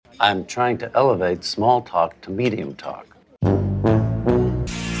I'm trying to elevate small talk to medium talk.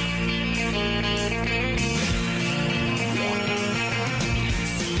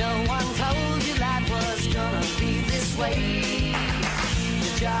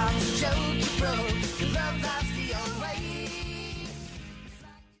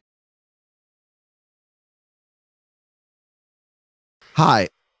 Hi,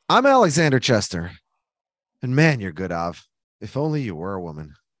 I'm Alexander Chester. And man, you're good, Av. If only you were a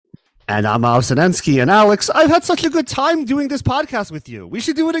woman. And I'm Av Sinensky. And Alex, I've had such a good time doing this podcast with you. We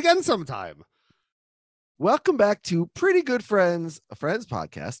should do it again sometime. Welcome back to Pretty Good Friends, a friends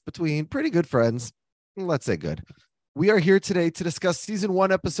podcast between pretty good friends. Let's say good. We are here today to discuss season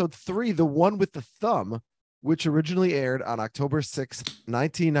 1, episode 3, The One with the Thumb, which originally aired on October 6th,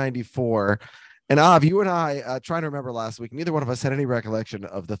 1994. And Av, you and I, trying to remember last week, neither one of us had any recollection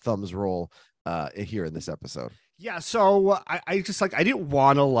of the thumb's role here in this episode. Yeah, so I just I didn't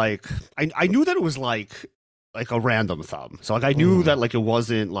want to I knew that it was like a random thumb. So I knew that it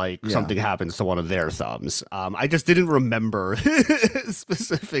wasn't something happens to one of their thumbs. I just didn't remember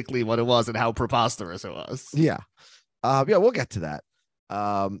specifically what it was and how preposterous it was. Yeah. We'll get to that.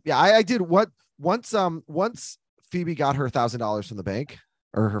 I did once Phoebe got her $1,000 from the bank,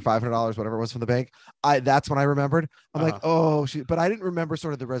 or her $500, whatever it was from the bank. That's when I remembered. I'm like, oh, but I didn't remember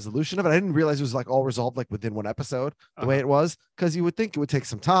sort of the resolution of it. I didn't realize it was all resolved within one episode, the way it was, because you would think it would take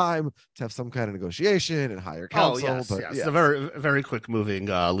some time to have some kind of negotiation and hire counsel. Yes. It's a very, very quick moving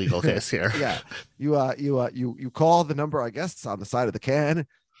legal case here. Yeah. You call the number, I guess it's on the side of the can.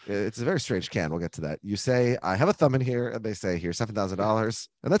 It's a very strange can. We'll get to that. You say, I have a thumb in here, and they say, here's $7,000,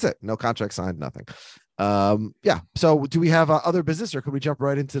 and that's it. No contract signed, nothing. So do we have other business, or could we jump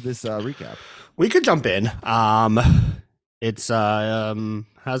right into this recap? We could jump in. It's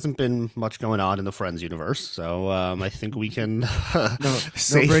hasn't been much going on in the Friends universe, so I think we can no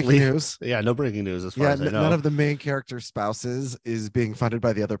breaking news. Yeah, no breaking news as far as I know. None of the main character spouses is being funded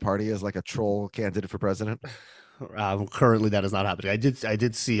by the other party as a troll candidate for president. Currently, that is not happening. I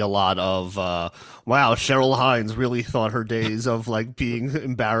did see a lot of wow, Cheryl Hines really thought her days of being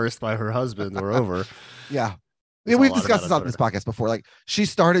embarrassed by her husband were over. Yeah. We've discussed this on this podcast before. She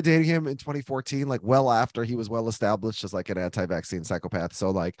started dating him in 2014, well after he was well established as an anti-vaccine psychopath.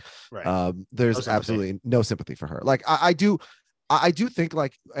 So there's absolutely no sympathy for her. I do think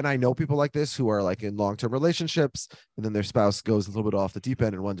and I know people like this who are in long-term relationships, and then their spouse goes a little bit off the deep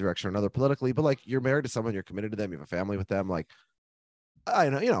end in one direction or another politically, but you're married to someone, you're committed to them, you have a family with them. I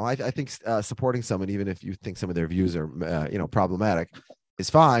think supporting someone, even if you think some of their views are problematic, is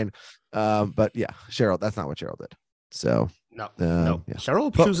fine. But yeah, Cheryl, that's not what Cheryl did. So no. Yeah.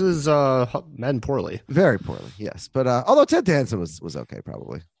 Cheryl chooses men poorly, very poorly. Yes, but although Ted Danson was okay,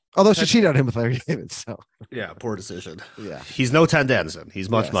 probably. Although she cheated on him with Larry David, so yeah, poor decision. Yeah, he's no Ted Danson. He's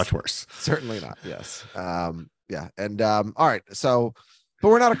much worse. Certainly not. Yes. And all right. So, but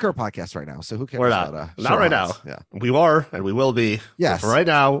we're not a Kerr podcast right now. So who cares? We're not. Not right now. Yeah, we are, and we will be. Yes. For right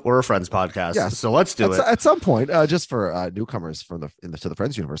now, we're a Friends podcast. Yes. So let's do it at some point. Just for newcomers to the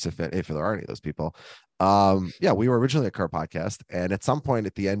Friends universe, if there are any of those people. We were originally a Kerr podcast, and at some point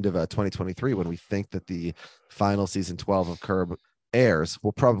at the end of 2023, when we think that the final season 12 of Kerr airs,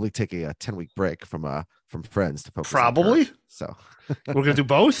 we'll probably take a 10-week break from Friends to focus. Probably. So we're gonna do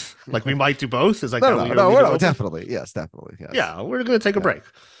both. We might do both. Is no, definitely. Yes, definitely. Yes. Yeah, we're gonna take a break.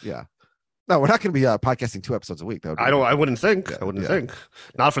 Yeah. No, we're not gonna be podcasting 2 episodes a week though. I wouldn't think. Yeah, I wouldn't think.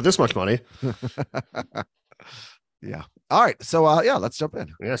 Not for this much money. Yeah. All right. So let's jump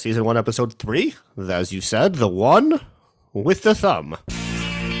in. Yeah, season 1, episode 3. As you said, The One with the Thumb.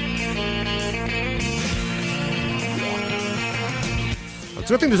 It's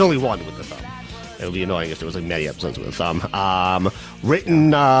a good thing there's only one with the thumb. It would be annoying if there was many episodes with a thumb.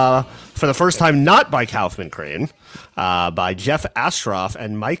 Written for the first time not by Kaufman Crane, by Jeff Astroff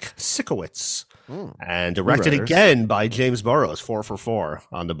and Mike Sikowitz, and directed again by James Burrows, 4 for 4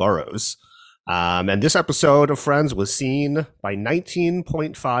 on the Burrows. And this episode of Friends was seen by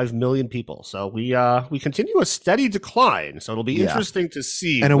 19.5 million people. So we continue a steady decline. So it'll be interesting to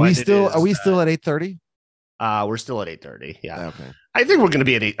see. And are we still at 8:30? We're still at 8:30. Yeah. Okay. I think we're going to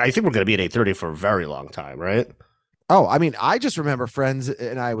be at 8:30 for a very long time, right? Oh, I mean, I just remember Friends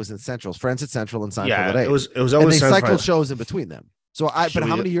and I was in Central. Friends at Central and Seinfeld at 8. It was always. And they cycled shows in between them. So but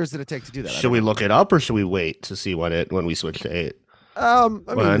how many years did it take to do that? Should we look it up, or should we wait to see when we switch to 8?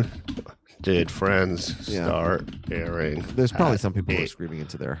 When did Friends start airing? There's probably some people who are screaming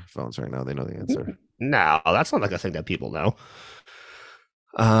into their phones right now. They know the answer. No, that's not a thing that people know.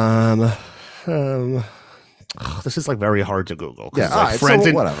 This is very hard to Google. Yeah, Friends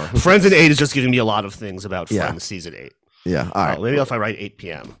so whatever. Friends in 8 is just giving me a lot of things about Friends season 8. Yeah, all right. Maybe if I write 8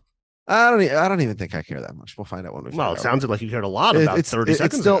 p.m. I don't even think I care that much. We'll find out when we. Well, it out. sounded like you cared a lot about 30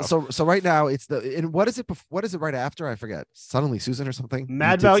 seconds still, ago. So right now it's and what is it? What is it right after? I forget. Suddenly Susan or something.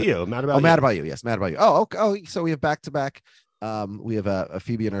 Mad About You. Mad About You. Mad About You. Yes, Mad About You. Oh, okay. Oh, so we have back to back. We have a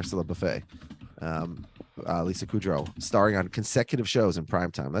Phoebe and Ursula Buffet. Lisa Kudrow starring on consecutive shows in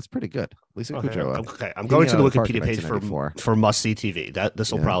primetime. That's pretty good. Lisa Kudrow. Okay, I'm going to the Wikipedia page for Must See TV.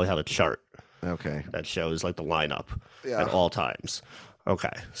 This will probably have a chart. Okay, that shows like the lineup at all times.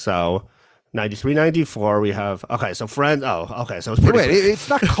 Okay, so 93, 94 we have. Okay, so Friends. Oh, okay, so it's pretty. Wait, it's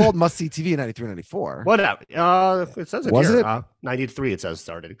not called Must See TV in 93, 94. Whatever. It says it here. It 93. It says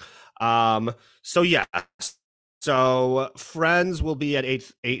started. So yeah. So Friends will be at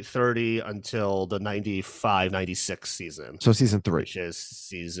 8:30 until the 95-96 season. So season 3, which is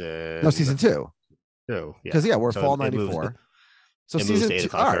season 2. Because we're fall 94. So it season moves to 8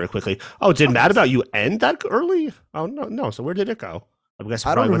 o'clock very right. quickly. Oh, did Mad About You end that early? Oh no. So where did it go? I guess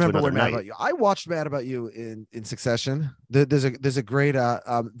I don't remember when Mad About You. I watched Mad About You in succession. There's a great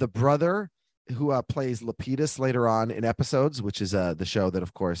the brother who plays Lapidus later on in Episodes, which is the show that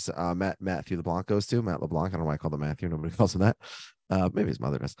of course Matthew LeBlanc goes to. Matt LeBlanc. I don't know why I call him Matthew. Nobody calls him that. Maybe his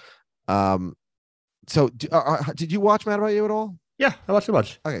mother does. So did you watch Mad About You at all? Yeah, I watched a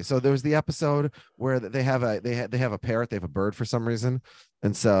bunch. Okay, so there was the episode where they have a parrot, they have a bird for some reason,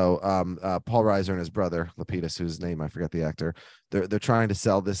 and so Paul Reiser and his brother Lapidus, whose name I forget the actor, they're trying to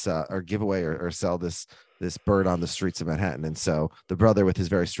sell this or give away or sell this bird on the streets of Manhattan, and so the brother with his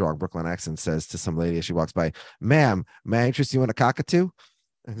very strong Brooklyn accent says to some lady as she walks by, "Ma'am, may I interest you in a cockatoo?"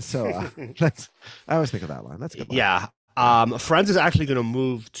 And so I always think of that line. That's a good line. Yeah. Friends is actually going to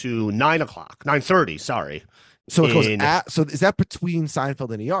move to 9:30. Sorry. So it goes so is that between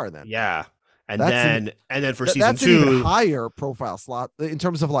Seinfeld and ER then? Yeah. And then for season 2, an even higher profile slot in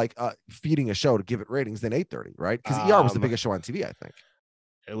terms of like feeding a show to give it ratings than 8:30, right? Because ER was the biggest show on TV, I think.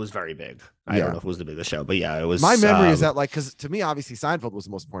 It was very big. I don't know if it was the biggest show, but yeah, it was. My memory is that because to me, obviously Seinfeld was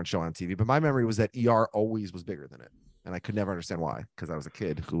the most important show on TV, but my memory was that ER always was bigger than it. And I could never understand why, because I was a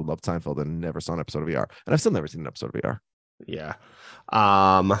kid who loved Seinfeld and never saw an episode of ER. And I've still never seen an episode of ER. Yeah.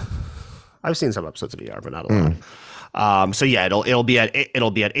 I've seen some episodes of ER, but not a lot. So yeah, it'll be at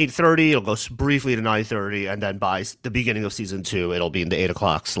 8:30. It'll go briefly to 9:30, and then by the beginning of season 2, it'll be in the 8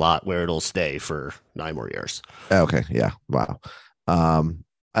 o'clock slot where it'll stay for 9 more years. Okay. Yeah. Wow.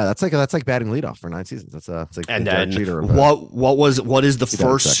 That's like batting leadoff for 9 seasons. That's like and then what is the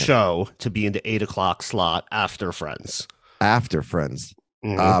first show to be in the 8 o'clock slot after Friends? After Friends,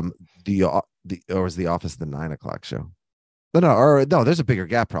 Mm-hmm. or was The Office the 9 o'clock show? No, there's a bigger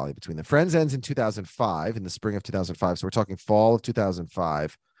gap probably between them. Friends ends in 2005, in the spring of 2005. So we're talking fall of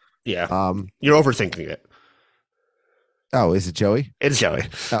 2005. Yeah. You're overthinking it. Oh, is it Joey? It's Joey.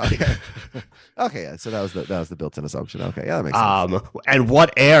 Oh, okay. Okay, yeah, so that was the built-in assumption. Okay, yeah, that makes sense. And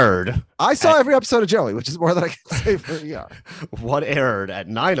what aired? I saw every episode of Joey, which is more than I can say for What aired at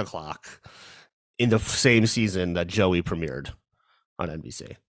 9 o'clock in the same season that Joey premiered on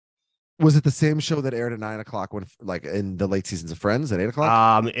NBC? Was it the same show that aired at 9 o'clock when, like, in the late seasons of Friends at 8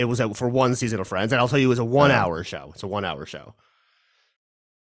 o'clock? It was for one season of Friends, and I'll tell you, it was a 1 hour show. It's a 1 hour show.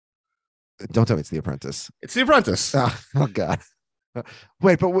 Don't tell me it's The Apprentice. It's The Apprentice. Oh God.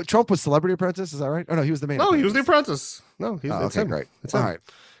 Wait, but Trump was Celebrity Apprentice, is that right? Oh no, he was the main. No, he was The Apprentice. No, he was. Okay, great. All right.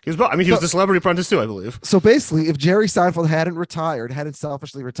 He was the Celebrity Apprentice too, I believe. So basically, if Jerry Seinfeld hadn't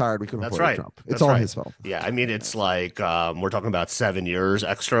selfully retired, we couldn't afford Trump. It's all his fault. Yeah, I mean, it's like we're talking about 7 years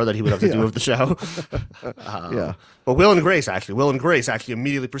extra that he would have to do with the show. Yeah. But Will and Grace actually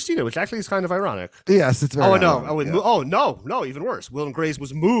immediately preceded, which actually is kind of ironic. Yes, it's very ironic. No, even worse. Will and Grace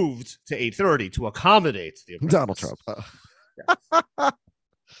was moved to 8:30 to accommodate the Apprentice. Donald Trump. I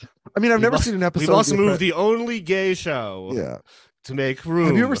mean, I've never seen an episode. We must move the only gay show. Yeah. To make room.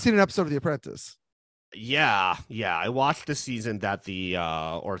 Have you ever seen an episode of The Apprentice? Yeah. I watched the season that the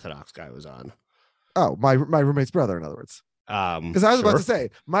Orthodox guy was on. Oh, my roommate's brother, in other words. Because I was about to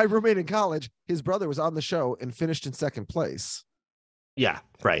say, my roommate in college, his brother was on the show and finished in second place. Yeah,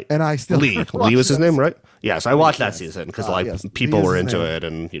 right. And I still Lee was his name, right? Yes, I watched that season because people were into it,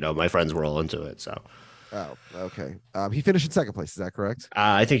 and my friends were all into it. So. Oh, okay. He finished in second place. Is that correct?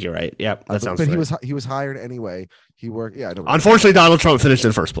 I think you're right. Yep, that sounds. But right. he was hired anyway. He worked. Yeah. Unfortunately, Donald Trump finished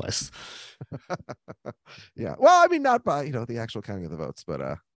in first place. Yeah. Well, I mean, not by the actual counting of the votes, but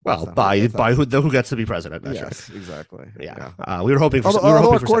by who gets to be president. That's yes, right. Exactly. Yeah. We were hoping for.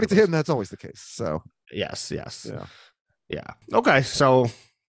 Although according to him, that's always the case. So. Yes. Yeah. Okay. So.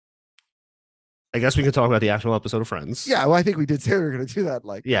 I guess we could talk about the actual episode of Friends. Yeah, well, I think we did say we were going to do that.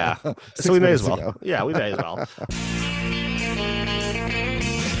 So we may as well. Yeah, we may as well.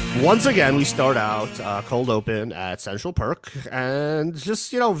 once again, we start out cold open at Central Perk, and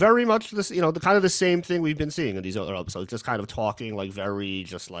just, very much this, the kind of the same thing we've been seeing in these other episodes, just kind of talking, like, very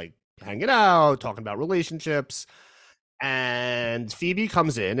just like hanging out, talking about relationships. And Phoebe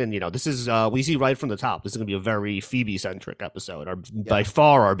comes in, and this is we see right from the top, this is gonna be a very Phoebe centric episode, by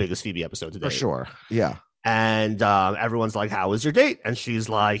far our biggest Phoebe episode today, for sure. Yeah. And everyone's like, how was your date? And she's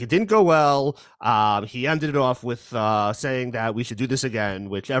like, it didn't go well. He ended it off with saying that we should do this again,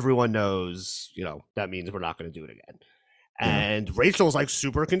 which everyone knows, that means we're not going to do it again. And Rachel's like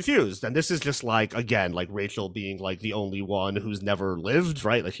super confused. And this is just like, again, like Rachel being like the only one who's never lived,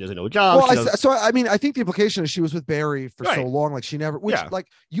 right? Like she doesn't know a job. Well, I think the implication is she was with Barry for so long, like she never, like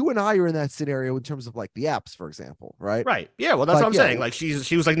you and I are in that scenario in terms of like the apps, for example, right? Right. Yeah. Well, that's what I'm saying. Like she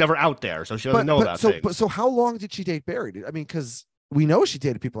was like never out there, so she doesn't know about things. So how long did she date Barry? I mean, because we know she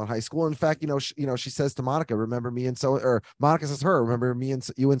dated people in high school. In fact, she says to Monica, "Remember me and so," or Monica says to her, "Remember me and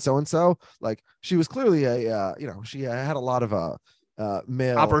you and so and so." Like she was clearly she had a lot of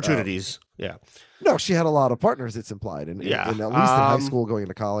male opportunities. No, she had a lot of partners. It's implied, at least in high school, going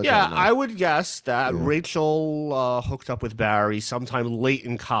into college. I would guess that Rachel hooked up with Barry sometime late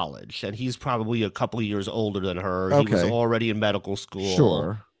in college, and he's probably a couple of years older than her. Okay. He was already in medical school.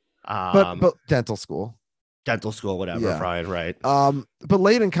 Sure, but dental school. Whatever, Brian, right? But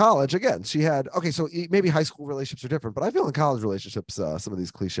late in college, again, she had so maybe high school relationships are different, but I feel in college relationships, some of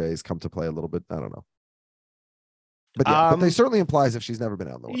these cliches come to play a little bit. I don't know, but but they certainly implies if she's never been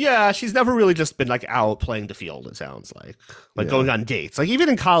out in the world. Yeah, she's never really just been like out playing the field. It sounds like going on dates. Like even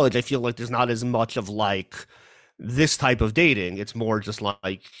in college, I feel like there's not as much of like this type of dating. It's more just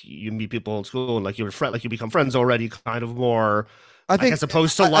like you meet people in school and like you become friends already, kind of more. I think, as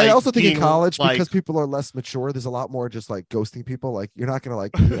opposed to like, I also think in college, because people are less mature, there's a lot more just like ghosting people. Like you're not gonna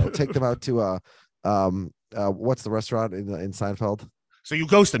take them out to what's the restaurant in Seinfeld? So you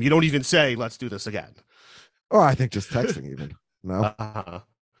ghost them. You don't even say, "Let's do this again." Or I think just texting even. No.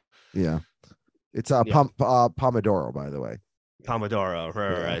 Yeah, it's Pomodoro, by the way. Pomodoro,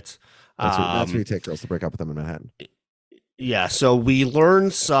 right? That's where you take girls to break up with them in Manhattan. Yeah, so we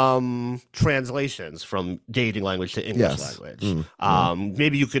learned some translations from dating language to English language.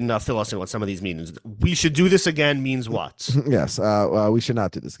 Maybe you can fill us in what some of these mean. We should do this again means what? Yes, we should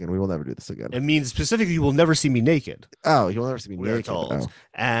not do this again. We will never do this again. It means specifically you will never see me naked. Oh, you'll never see me naked. Told. Oh.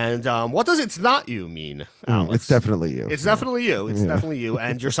 And what does it's not you mean, Alex? It's definitely you. It's definitely you. It's definitely you.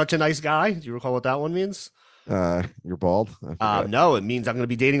 And you're such a nice guy. Do you recall what that one means? You're bald. No, it means I'm going to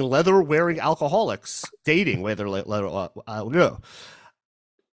be dating leather-wearing alcoholics. I'm going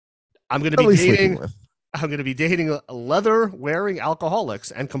to be dating leather-wearing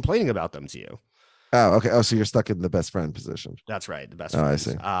alcoholics and complaining about them to you. Oh, okay. Oh, so you're stuck in the best friend position. That's right. The best. Oh, I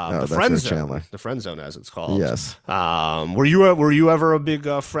see. The friend zone. The friend zone, as it's called. Yes. Were you ever a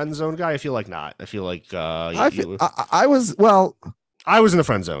big friend zone guy? I feel like not. I feel like I was. Well, I was in the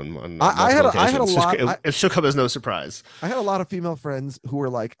friend zone. I had a lot. It should come as no surprise. I had a lot of female friends who were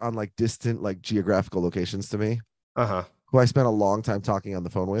like on like distant like geographical locations to me. Who I spent a long time talking on the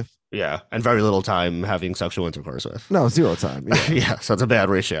phone with. Yeah, and very little time having sexual intercourse with. No, 0 time. Yeah, yeah, so it's a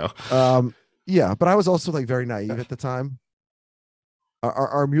bad ratio. Yeah, but I was also like very naive at the time.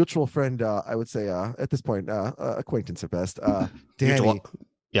 Our mutual friend, I would say, at this point, acquaintance at best, Danny,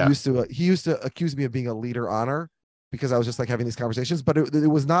 used to accuse me of being a leader on her because I was just like having these conversations, but it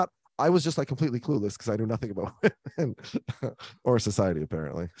was not. I was just like completely clueless because I knew nothing about women or society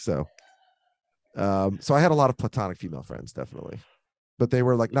apparently. So I had a lot of platonic female friends, definitely, but they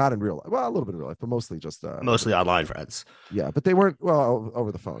were like not in real life. Well, a little bit in real life, but mostly just mostly online friends. Yeah, but they weren't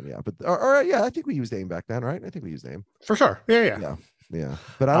over the phone. Yeah, but or yeah, I think we used AIM back then, right? I think we used AIM for sure. Yeah.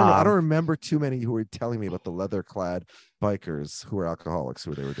 But I don't know. I don't remember too many who were telling me about the leather-clad bikers who were alcoholics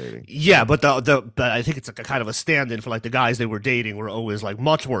who they were dating. Yeah, but but I think it's like a kind of a stand-in for like the guys they were dating were always like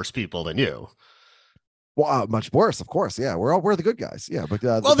much worse people than you. Well, much worse, of course. Yeah, we're the good guys. Yeah, but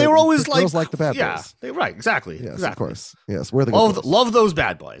they were always the girls like the bad boys. Right, exactly. Yes, exactly. Of course. Yes, we're the good boys. Love those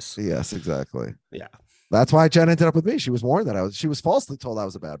bad boys. Yes, exactly. Yeah. That's why Jen ended up with me. She was warned that she was falsely told I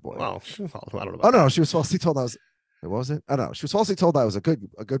was a bad boy. Well, I don't know. Oh no, she was falsely told I was. What was it? I don't know. She was falsely told I was a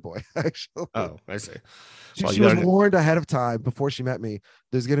good boy. Actually. Oh, I see. She was warned ahead of time before she met me.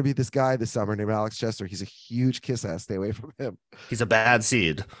 There's going to be this guy this summer named Alex Chester. He's a huge kiss ass. Stay away from him. He's a bad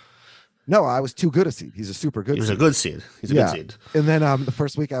seed. No, I was too good a seed. He's a super good. He was a good seed. He's a good seed. And then the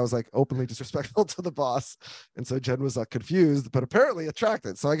first week I was like openly disrespectful to the boss, and so Jen was confused, but apparently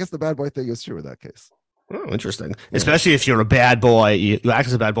attracted. So I guess the bad boy thing is true in that case. Oh, interesting. Especially if you're a bad boy, you act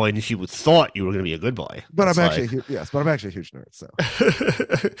as a bad boy, and if you thought you were going to be a good boy. But I'm actually but I'm actually a huge nerd. So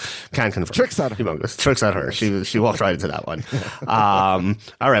can confirm. Tricks on her. Humongous. Tricks on her. She walked right into that one.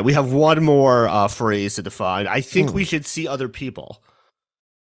 All right, we have one more phrase to define. I think we should see other people.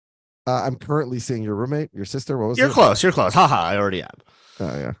 I'm currently seeing your roommate, your sister. What was You're close. You're close. Haha, I already am.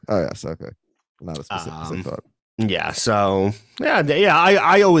 Oh yeah. Oh yes. Okay. Not as specific as I thought. Yeah, so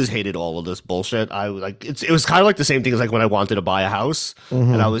I always hated all of this bullshit. I like it was kind of like the same thing as like when I wanted to buy a house,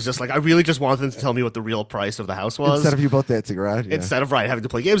 and I was just like, I really just wanted them to tell me what the real price of the house was instead of you both dancing around. Yeah. Instead of having to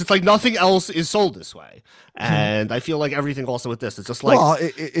play games. It's like nothing else is sold this way, and I feel like everything also with this, it's just like, well,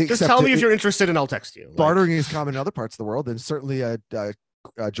 just tell me if you're interested, and I'll text you. Bartering is common in other parts of the world, and certainly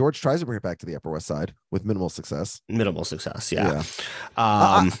George tries to bring it back to the Upper West Side with minimal success. Yeah.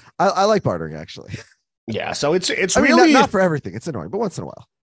 I like bartering actually. Yeah, so it's I really mean, not for everything. It's annoying, but once in a while.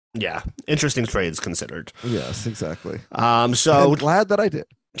 Yeah, interesting trades considered. Yes, exactly. So I'm glad that I did.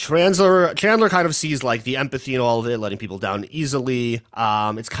 Chandler kind of sees like the empathy in all of it, letting people down easily.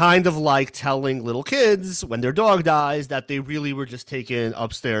 It's kind of like telling little kids when their dog dies that they really were just taken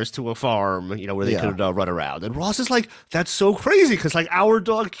upstairs to a farm, where they could run around. And Ross is like, that's so crazy because like our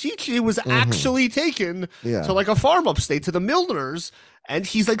dog Chi-Chi was actually taken to like a farm upstate to the Milners. And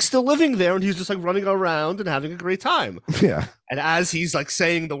he's like still living there, and he's just like running around and having a great time. Yeah. And as he's like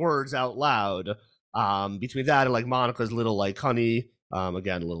saying the words out loud, between that and like Monica's little like honey,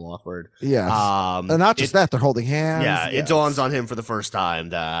 again a little awkward. Yeah. And not just that, they're holding hands. Yeah, it dawns on him for the first time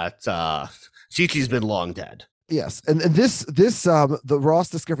that Chi-Chi's been long dead. Yes, and this the Ross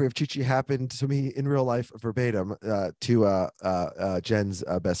discovery of Chi-Chi happened to me in real life verbatim to Jen's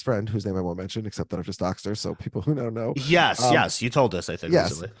best friend, whose name I won't mention, except that I've just doxed her, so people who don't know. Yes, you told us, I think,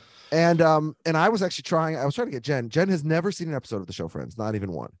 recently. And I was actually trying to get Jen. Jen has never seen an episode of the show Friends, not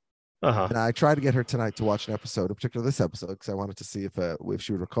even one. And I tried to get her tonight to watch an episode, in particular this episode, because I wanted to see if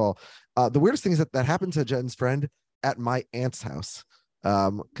she would recall. The weirdest thing is that happened to Jen's friend at my aunt's house.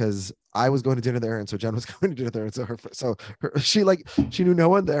 Because I was going to dinner there, and so Jen was going to dinner there, and so she knew no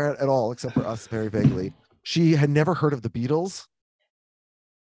one there at all except for us very vaguely. She had never heard of the Beatles,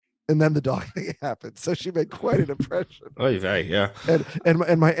 and then the dog thing happened, so she made quite an impression. Oh, yeah.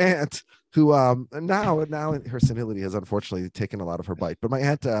 And my aunt, who now her senility has unfortunately taken a lot of her bite, but my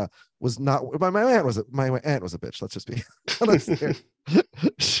aunt was not. My aunt was a bitch. Let's just be honest.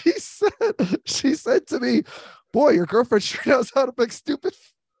 She said to me, boy, your girlfriend sure knows how to make stupid.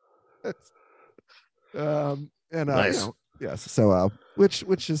 Nice. Yes. So,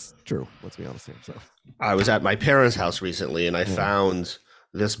 which is true. Let's be honest here. So, I was at my parents' house recently, and I found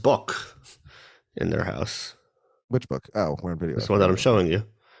this book in their house. Which book? Oh, we're on video. This one that I'm showing you.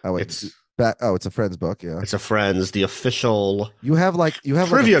 Oh, it's a Friends book. Yeah, it's a Friends, the official. You have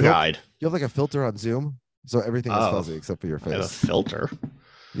trivia guide. You have like a filter on Zoom, so everything is fuzzy except for your face. I have a filter.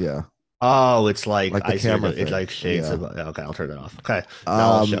 Yeah. Oh, it's like the camera. It like shades. Yeah. Okay, I'll turn it off. Okay,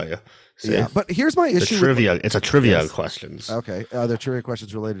 now I'll show you. See? Yeah, but here's my issue. Trivia. It's a trivia questions. Okay, are there trivia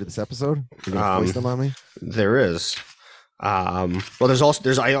questions related to this episode? You're gonna voice them on me? There is. Well,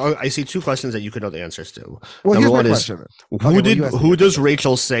 I see two questions that you could know the answers to. Well, Number here's my question. Who does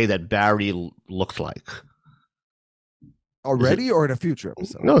Rachel say that Barry looked like? Already or in a future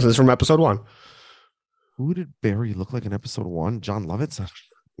episode? No, this is from episode 1. Who did Barry look like in episode 1? John Lovitz?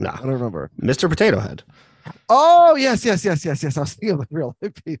 No, I don't remember. Mr. Potato Head. Oh, yes. I was thinking of the real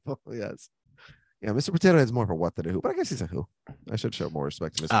life people. Yes. Yeah, Mr. Potato Head's more of a what than a who, but I guess he's a who. I should show more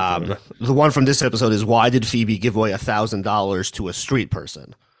respect to Mr. Potato Head. The one from this episode is, why did Phoebe give away $1,000 to a street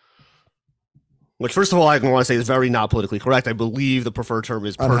person? Which, first of all, I want to say is very not politically correct. I believe the preferred term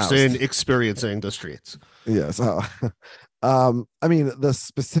is person experiencing the streets. Yes. I mean, the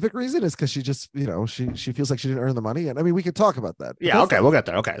specific reason is because she just, she feels like she didn't earn the money, and I mean, we could talk about that. Yeah. Okay, we'll get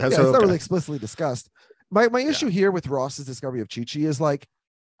there. Okay, it's not really explicitly discussed. My issue here with Ross's discovery of Chi-Chi is like,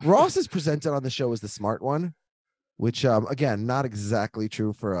 Ross is presented on the show as the smart one, which again, not exactly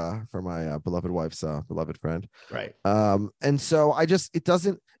true for my beloved wife's beloved friend. Right. And so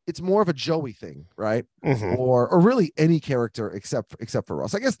it's more of a Joey thing, right? Mm-hmm. Or really any character except for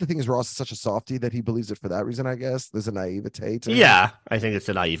Ross. I guess the thing is, Ross is such a softie that he believes it for that reason. I guess there's a naivete to him. I think it's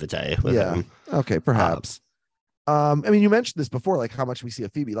a naivete with him. Okay, perhaps. I mean, you mentioned this before, like how much we see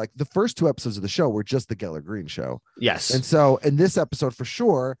of Phoebe. Like the first 2 episodes of the show were just the Geller Green show. Yes. And so in this episode for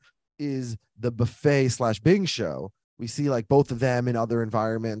sure is the buffet/Bing show. We see like both of them in other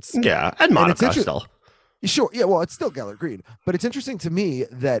environments. Yeah. And Monica still. Sure. Yeah. Well, it's still Geller Green, but it's interesting to me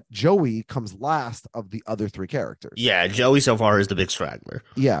that Joey comes last of the other 3 characters. Yeah. Joey so far is the big straggler.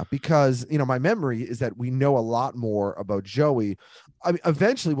 Yeah. Because, my memory is that we know a lot more about Joey I mean,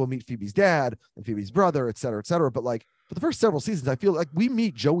 eventually we'll meet Phoebe's dad and Phoebe's brother, et cetera, et cetera. But like for the first several seasons, I feel like we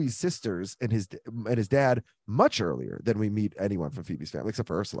meet Joey's sisters and his dad much earlier than we meet anyone from Phoebe's family, except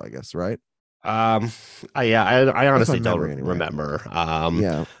for Ursula, I guess, right? I honestly don't remember.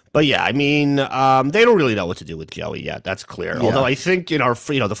 But yeah, I mean, they don't really know what to do with Joey yet. That's clear. Yeah. Although I think in our,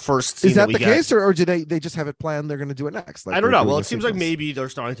 the first scene is that the case, or do they just have it planned? They're going to do it next. Like I don't know. Well, it seems like maybe they're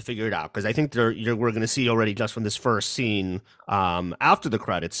starting to figure it out because I think we're going to see already just from this first scene, after the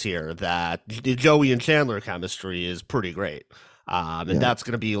credits here, that the Joey and Chandler chemistry is pretty great. And that's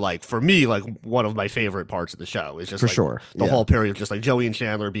going to be like, for me, like one of my favorite parts of the show is just for like sure the whole period, just like Joey and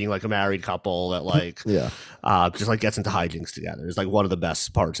Chandler being like a married couple that like, just like gets into hijinks together. It's like one of the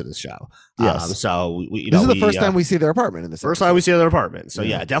best parts of this show. Yes. So this is the first time we see their apartment in this. First time we see their apartment. So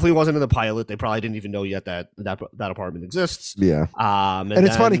yeah, it definitely wasn't in the pilot. They probably didn't even know yet that apartment exists. Yeah. And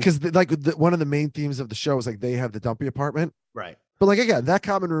it's funny because like one of the main themes of the show is like they have the dumpy apartment. Right. But like again, that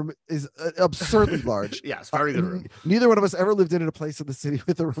common room is absurdly large. Yeah, it's a very good room. Neither one of us ever lived in a place in the city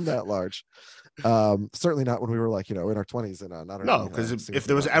with a room that large. Certainly not when we were like in our 20s and not. No, because if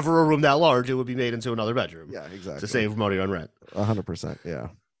there was ever a room that large, it would be made into another bedroom. Yeah, exactly. To save money on rent. 100%. Yeah.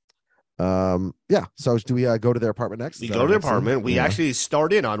 Yeah. So do we go to their apartment next? We go to their apartment. We actually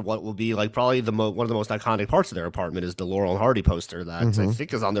start in on what will be like probably one of the most iconic parts of their apartment is the Laurel and Hardy poster that I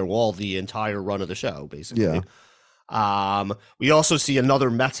think is on their wall the entire run of the show, basically. Yeah. We also see another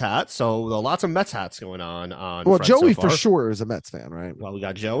Mets hat, so lots of Mets hats going on. Well, Joey for sure is a Mets fan, right? Well, we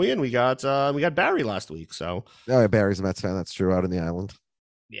got Joey and we got Barry last week. So Barry's a Mets fan. That's true. Out in the island.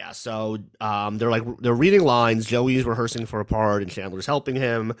 Yeah. So they're reading lines. Joey's rehearsing for a part, and Chandler's helping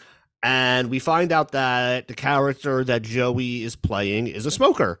him. And we find out that the character that Joey is playing is a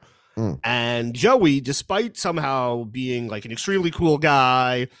smoker. And Joey, despite somehow being like an extremely cool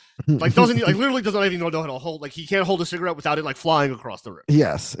guy, like literally doesn't even know how to hold, like he can't hold a cigarette without it like flying across the room.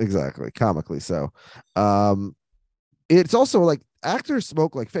 Yes, exactly. Comically so. It's also like actors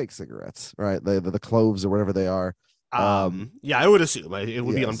smoke like fake cigarettes, right? The cloves or whatever they are. Yeah, I would assume it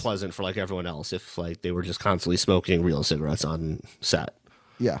would be unpleasant for like everyone else if like they were just constantly smoking real cigarettes on set.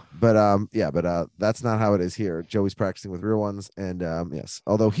 Yeah, but that's not how it is here. Joey's practicing with real ones, and yes,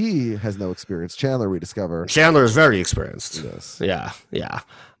 although he has no experience, Chandler we discover Chandler is very experienced. Yes. Yeah.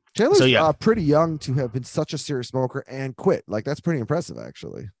 Chandler's pretty young to have been such a serious smoker and quit. Like that's pretty impressive,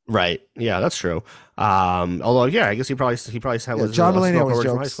 actually. Right. Yeah, that's true. Although I guess he probably was John Mulaney always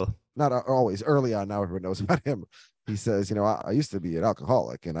jokes. Not always. Early on, now everyone knows about him. He says, I used to be an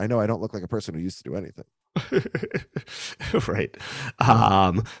alcoholic, and I know I don't look like a person who used to do anything. Right.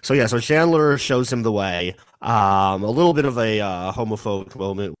 So Chandler shows him the way. A little bit of a homophobic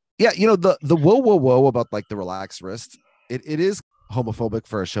moment. Yeah, the whoa about like the relaxed wrist. It is homophobic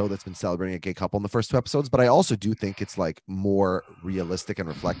for a show that's been celebrating a gay couple in the first 2 episodes, but I also do think it's like more realistic and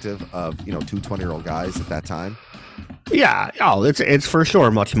reflective of two 20-year-old guys at that time. Yeah, it's for sure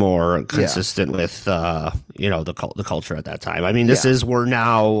much more consistent with the culture at that time. I mean, we're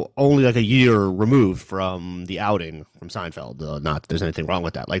now only like a year removed from the outing from Seinfeld. Not that there's anything wrong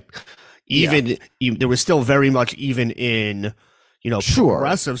with that. Like even there was still very much even in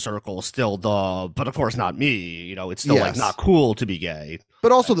progressive circles still but of course not me. It's still like not cool to be gay.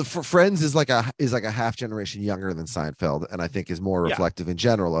 But also Friends is like a half generation younger than Seinfeld, and I think is more reflective in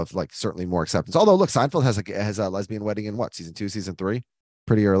general of like certainly more acceptance. Although look, Seinfeld has a lesbian wedding in season 2, season 3,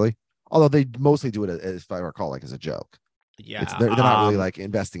 pretty early. Although they mostly do it, if I recall, like as a joke. Yeah, they're not really like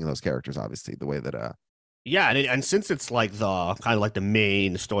investing in those characters, obviously, the way that. Yeah, and since it's like the kind of like the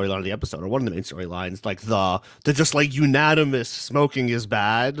main storyline of the episode, or one of the main storylines, like the just like unanimous smoking is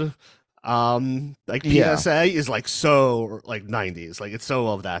bad, like PSA is like so like 90s, like it's so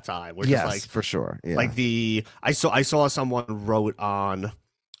of that time. Which is like for sure. Yeah. Like I saw someone wrote on,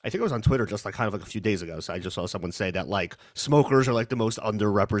 I think it was on Twitter just like kind of like a few days ago. So I just saw someone say that like smokers are like the most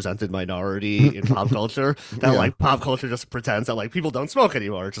underrepresented minority in pop culture. That like pop culture just pretends that like people don't smoke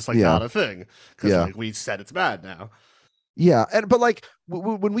anymore. It's just like not a thing because like we said it's bad now. Yeah, but like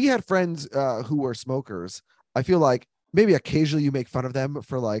when we had friends who were smokers, I feel like maybe occasionally you make fun of them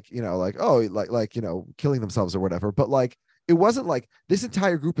for like killing themselves or whatever. But like it wasn't like this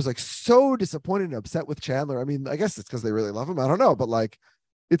entire group is like so disappointed and upset with Chandler. I mean, I guess it's because they really love him. I don't know, but like.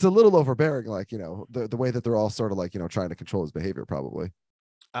 It's a little overbearing, like, the way that they're all sort of like, trying to control his behavior, probably.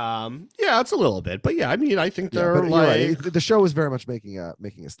 Yeah, it's a little bit, but yeah, I mean, I think they're like the show is very much making a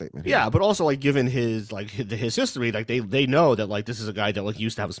statement here. Yeah, but also like given his history, like they know that like this is a guy that like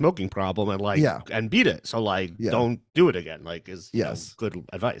used to have a smoking problem and like and beat it, so like don't do it again. Like is good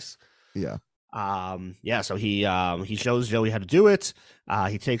advice. Yeah. So he shows Joey how to do it.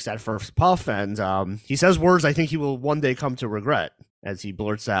 He takes that first puff and he says words I think he will one day come to regret. as he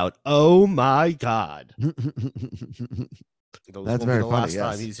blurts out, "Oh my God." Those That's will very be the funny. last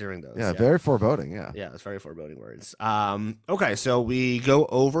Yes. time he's hearing those. Yeah, very foreboding. Yeah. Yeah, it's very foreboding words. Okay, so we go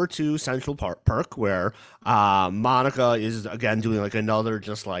over to Central Perk where Monica is again doing like another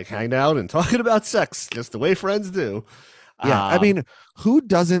just like hangout and talking about sex, just the way friends do. Yeah, I mean, who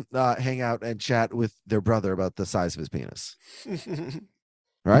doesn't hang out and chat with their brother about the size of his penis?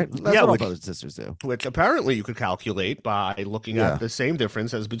 Right? That's what all brothers and sisters do. Which apparently you could calculate by looking at the same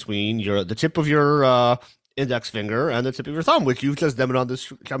difference as between the tip of your index finger and the tip of your thumb, which you've just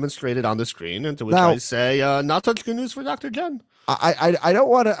demonstrated on the screen, and to which I say, not such good news for Dr. Jen. I don't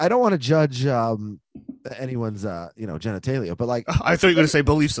want to judge anyone's genitalia, but like I thought you were going to say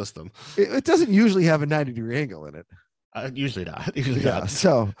belief system. It doesn't usually have a 90-degree angle in it. Usually not. Usually not.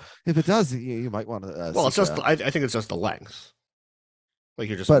 So if it does, you might want to. Well, it's just. I think it's just the length. Like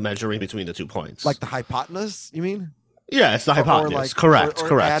you're just measuring between the 2 points. Like the hypotenuse, you mean? Yeah, it's the hypotenuse. Correct.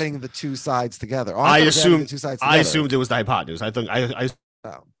 Or adding the two sides together. I assumed it was the hypotenuse. I think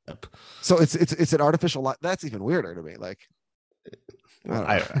So it's an artificial. That's even weirder to me. Like.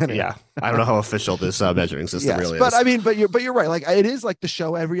 I don't know how official this measuring system really is. But I mean, but you're right. Like it is like the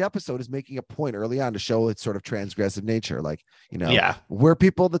show. Every episode is making a point early on to show its sort of transgressive nature. Like we're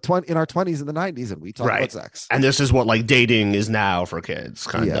people in our 20s and the 90s, and we talk about sex. And this is what like dating is now for kids,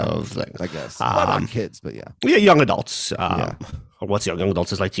 kind of thing. I guess not kids, but young adults. Or what's young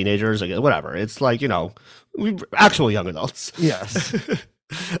adults is like teenagers, like whatever. It's like actual young adults. Yes.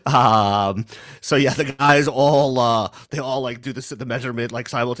 So yeah, the guys all they all like do the measurement like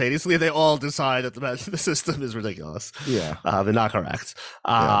simultaneously. They all decide that the system is ridiculous. Yeah, they're not correct.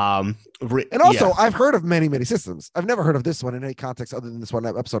 And also, I've heard of many systems. I've never heard of this one in any context other than this one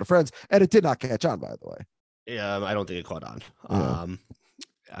episode of Friends, and it did not catch on. By the way, I don't think it caught on.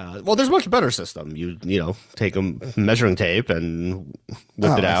 Well, there's a much better system. You take a measuring tape and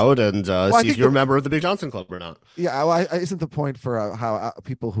whip it out and see if you're a member of the Big Johnson Club or not. Yeah, well, isn't the point for how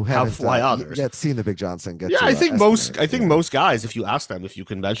people who haven't yet seen the Big Johnson get? I think most guys, if you ask them if you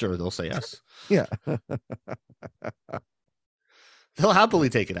can measure, they'll say yes. Yeah. They'll happily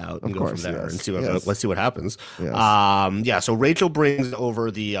take it out and go from there and see let's see what happens. Yes. So Rachel brings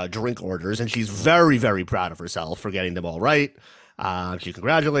over the drink orders, and she's very, very proud of herself for getting them all right. She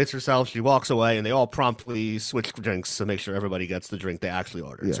congratulates herself. She walks away, and they all promptly switch drinks to make sure everybody gets the drink they actually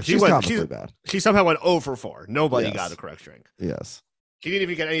ordered. Yeah, so she somehow went 0 for 4. Nobody got the correct drink. Yes. She didn't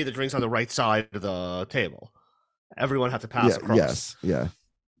even get any of the drinks on the right side of the table. Everyone had to pass across. Yes. Yeah.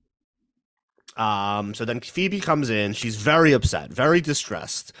 So then Phoebe comes in. She's very upset, very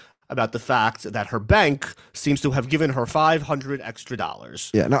distressed about the fact that her bank seems to have given her $500 extra.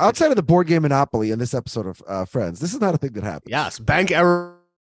 Yeah. Now, outside of the board game Monopoly in this episode of Friends, this is not a thing that happens. Yes, bank error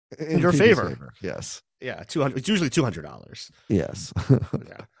in your favor. Yes. Yeah, $200. It's usually $200. Yes.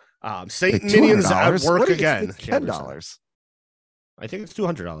 Yeah. Satan Minions at work again. $10. I think it's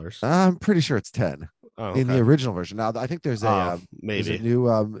 $200. I'm pretty sure it's 10 in the original version. Now, I think there's a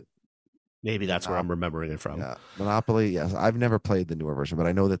new. Maybe that's where I'm remembering it from. Yeah. Monopoly. Yes. I've never played the newer version, but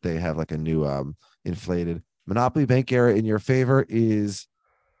I know that they have like a new inflated Monopoly bank error in your favor is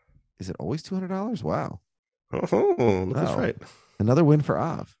it always $200? Wow. Oh, that's right. Another win for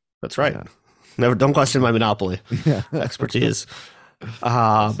Av. That's right. Yeah. Don't question my Monopoly expertise.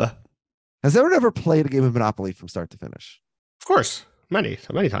 Has anyone ever played a game of Monopoly from start to finish? Of course. Many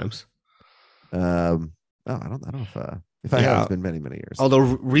times. I don't know if I have, it's been many years. Although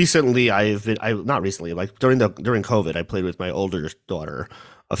recently not recently, like during COVID, I played with my older daughter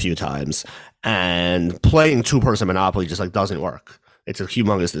a few times, and playing 2-person Monopoly just like doesn't work. It's a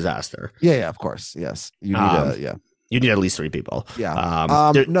humongous disaster. Yeah, of course. Yes. You need you need at least 3 people.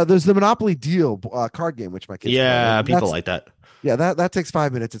 Yeah. There's the Monopoly Deal card game, which my kids play. People like that. Yeah, that takes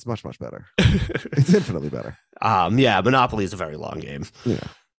 5 minutes. It's much better. It's infinitely better. Monopoly is a very long game. Yeah.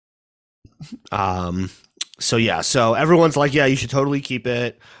 So everyone's like, yeah, you should totally keep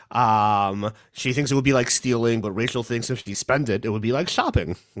it. She thinks it would be like stealing, but Rachel thinks if she spends it, it would be like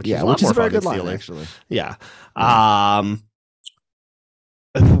shopping. Which is a very good line, actually. Yeah.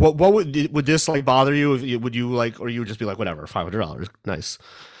 What would this like bother you? Would you like, or you would just be like, whatever, $500, nice.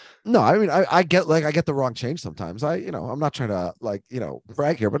 No, I mean, I get the wrong change sometimes. I'm not trying to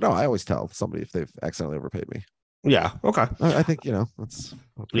brag here, but no, I always tell somebody if they've accidentally overpaid me. Yeah. Okay. I think that's.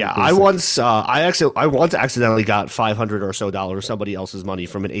 Yeah, I once accidentally got $500 or so somebody else's money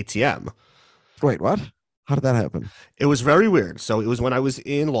from an ATM. Wait, what? How did that happen? It was very weird. So it was when I was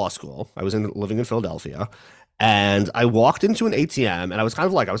in law school. I was living in Philadelphia, and I walked into an ATM, and I was kind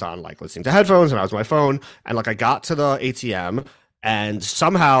of like I was on like listening to headphones, and I was on my phone, and like I got to the ATM, and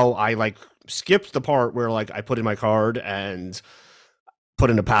somehow I like skipped the part where like I put in my card and put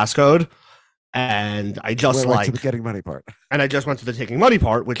in a passcode. And I just went to the getting money part. And I just went to the taking money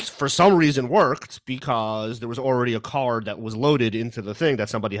part, which for some reason worked because there was already a card that was loaded into the thing that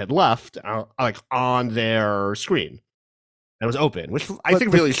somebody had left like on their screen. It was open, which I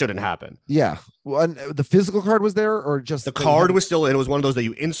think really shouldn't happen. Yeah. Well, and the physical card was there, or just the card was still in. It was one of those that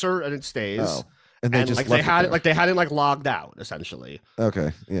you insert and it stays. Oh. And they just like they had it like logged out essentially.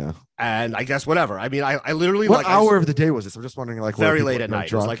 Okay, yeah. And I guess whatever. I mean, I literally what hour of the day was this? I'm just wondering. Like very late at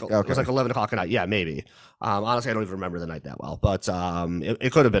night. It was like 11 o'clock at night. Yeah, maybe. Honestly, I don't even remember the night that well. But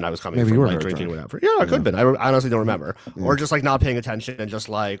it could have been I was coming maybe from like drinking or whatever. Yeah, it could have been. I honestly don't remember. Yeah. Or just like not paying attention and just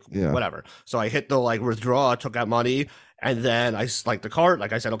like whatever. So I hit the like withdraw, took out money. And then I like the card,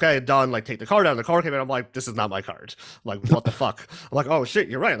 like I said, okay, done. Like take the card out. And the card came in. I'm like, this is not my card. I'm like, what the fuck? I'm like, oh shit,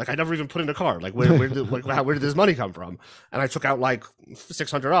 you're right. Like I never even put in a card. Like where did this money come from? And I took out like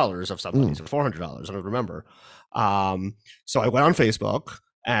 $600 of somebody's or $400. I don't remember. So I went on Facebook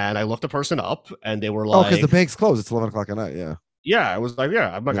and I looked the person up, and they were like, because the bank's closed. It's 11 o'clock at night. Yeah. Yeah, I was like,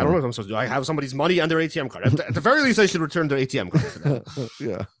 I'm like, I don't know what I'm supposed to do. I have somebody's money and their ATM card. At the very least, I should return their ATM card to them.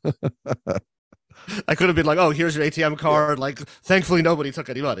 Yeah. I could have been like, oh, here's your ATM card. Like, thankfully, nobody took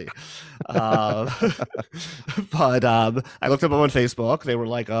any money. But I looked up on Facebook. They were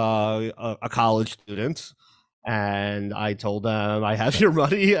like a college student. And I told them, I have your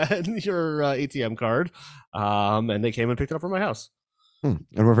money and your ATM card. And they came and picked it up from my house. And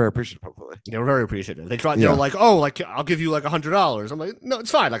we're very appreciative, hopefully. They were very appreciative. They were like, oh, like, I'll give you like $100. I'm like, no, it's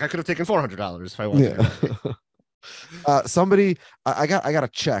fine. Like, I could have taken $400 if I wanted to. Somebody I got a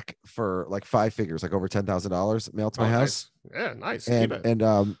check for like 5 figures, like over $10,000 mailed to my house. Yeah, nice. And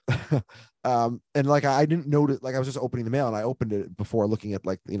and like I didn't notice, like I was just opening the mail and I opened it before looking at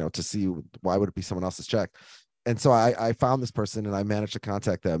like, to see why would it be someone else's check. And so I found this person and I managed to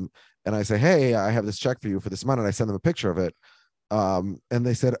contact them, and I say, hey, I have this check for you for this amount, and I send them a picture of it. And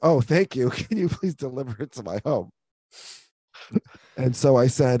they said, oh, thank you. Can you please deliver it to my home? And so I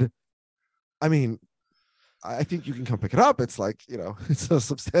said, I mean, I think you can come pick it up. It's like, it's a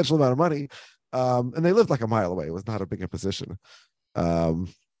substantial amount of money. And they lived like a mile away. It was not a big imposition.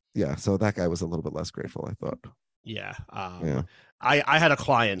 Yeah. So that guy was a little bit less grateful, I thought. Yeah. I had a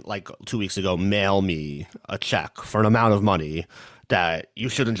client like 2 weeks ago mail me a check for an amount of money that you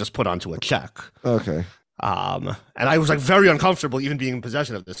shouldn't just put onto a check. Okay. And I was like very uncomfortable even being in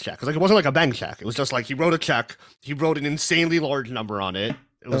possession of this check, because like it wasn't like a bank check. It was just like he wrote a check. He wrote an insanely large number on it.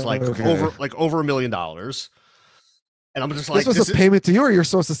 It was like over $1 million. And I'm just like, this was a payment to you, or you're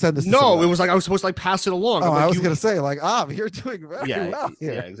supposed to send this? No, it was like I was supposed to like pass it along. Oh, like, I was gonna say like, you're doing very well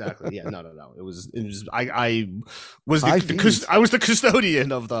here. Yeah, exactly. Yeah, no. It was I was the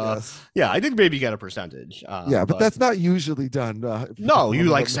custodian of the. Yes. Yeah, I did maybe get a percentage. But that's not usually done. No, you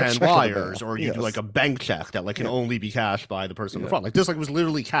like send wires, or you do like a bank check that like can only be cashed by the person in the front. Like this, like was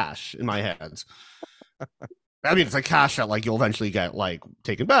literally cash in my hands. I mean, it's like cash that like you'll eventually get like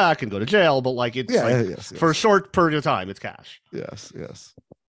taken back and go to jail, but like it's for a short period of time, it's cash. Yes.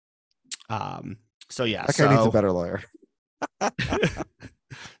 So yeah, that guy needs a better lawyer.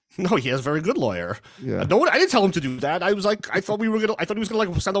 No, he has a very good lawyer. Yeah. I didn't tell him to do that. I thought he was gonna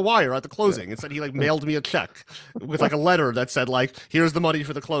like send a wire at the closing. Instead, he like mailed me a check with like a letter that said like, "Here's the money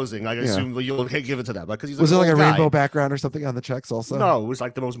for the closing." I assume you'll give it to them because he's was it like a rainbow background or something on the checks also? No, it was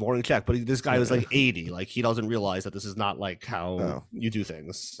like the most boring check. But this guy was like 80. Like he doesn't realize that this is not like how you do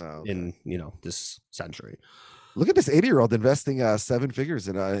things in this century. Look at this 80-year-old investing 7 figures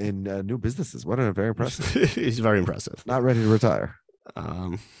in new businesses. What a very impressive. He's very impressive. Not ready to retire.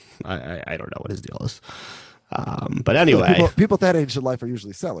 I don't know what his deal is. But anyway, people at that age in life are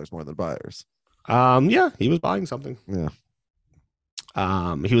usually sellers more than buyers. Yeah, he was buying something. Yeah.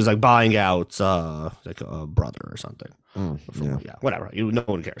 He was like buying out like a brother or something. Yeah, whatever. No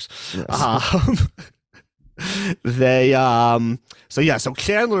one cares. Yes. So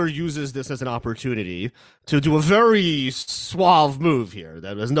Chandler uses this as an opportunity to do a very suave move here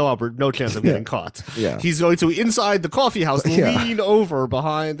that has no chance of getting caught. Yeah. He's going to, inside the coffee house, lean over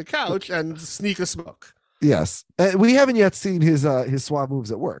behind the couch and sneak a smoke. Yes. We haven't yet seen his suave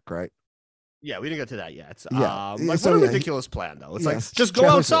moves at work, right? Yeah, we didn't get to that yet. Yeah. What a ridiculous plan, though. It's like, just go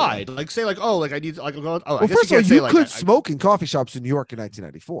outside. Like, say, like, oh, like, I need to, like, go. Oh, well, first of all, you could smoke in coffee shops in New York in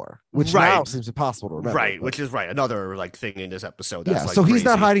 1994, which now seems impossible to remember. Right, which is another, like, thing in this episode. That's, so he's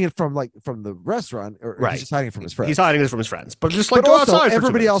not hiding it from the restaurant, or he's just hiding it from his friends. He's hiding it from his friends. But just, like, go outside.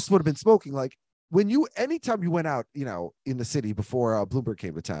 Everybody else would have been smoking. Like, anytime you went out, in the city before Bloomberg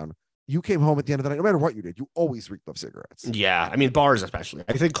came to town, you came home at the end of the night, no matter what you did, you always reeked of cigarettes. Yeah, I mean bars especially.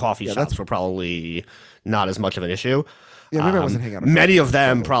 I think coffee shops were probably not as much of an issue. Yeah, maybe I wasn't hanging out. Many of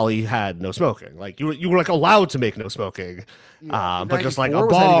them probably had no smoking. Like you were like allowed to make no smoking, but just like a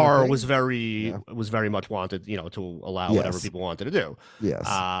bar was very much wanted, to allow whatever people wanted to do. Yes.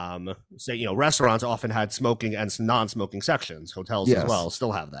 So restaurants often had smoking and non-smoking sections. Hotels as well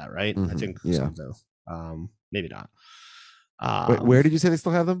still have that, right? I think some do. Maybe not. Wait, where did you say they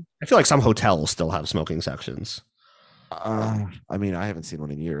still have them? I feel like some hotels still have smoking sections. I mean, I haven't seen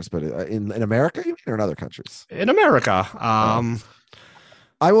one in years, but in America, you mean, or in other countries? In America,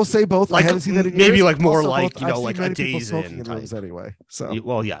 I will say both. Like, I haven't seen that in maybe years. like more Also, like both, like a days in rooms anyway. So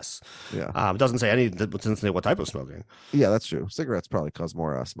well, yes, yeah. It doesn't say what type of smoking. Yeah, that's true. Cigarettes probably cause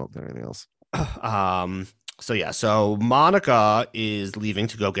more smoke than anything else. So Monica is leaving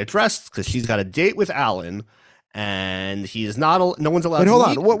to go get dressed because she's got a date with Alan. And he is not. No one's allowed. Wait, to hold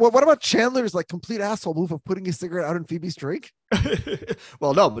meet. on. What about Chandler's like complete asshole move of putting his cigarette out in Phoebe's drink?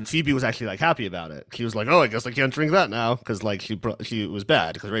 Well, no, but Phoebe was actually like happy about it. She was like, "Oh, I guess I can't drink that now," because like she was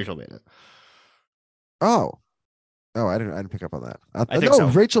bad because Rachel made it. Oh, I didn't pick up on that. I think so.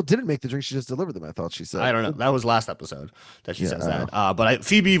 Rachel didn't make the drink; she just delivered them. I thought she said. I don't know. That was last episode that she says that. But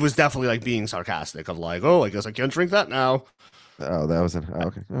Phoebe was definitely like being sarcastic of like, "Oh, I guess I can't drink that now." Oh, that was okay.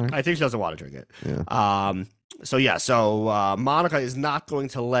 All right. I think she doesn't want to drink it. Yeah. So Monica is not going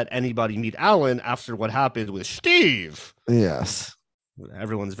to let anybody meet Alan after what happened with Steve. Yes.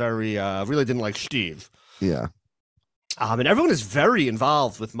 Everyone's very really didn't like Steve. Yeah. And everyone is very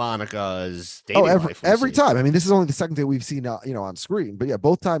involved with Monica's dating life. Every time. I mean, this is only the second day we've seen on screen, but yeah,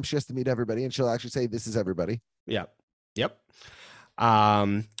 both times she has to meet everybody, and she'll actually say, "This is everybody." Yeah. Yep.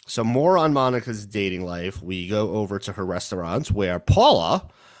 So more on Monica's dating life. We go over to her restaurant where Paula,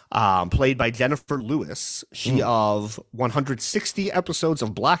 played by Jennifer Lewis, she of 160 episodes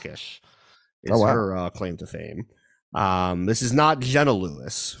of Blackish is her claim to fame. This is not Jenna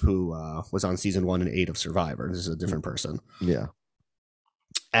Lewis, who was on season 1 and 8 of Survivor. This is a different person. Yeah.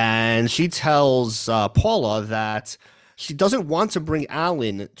 And she tells Paula that she doesn't want to bring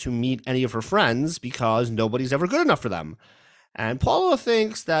Alan to meet any of her friends because nobody's ever good enough for them. And Paula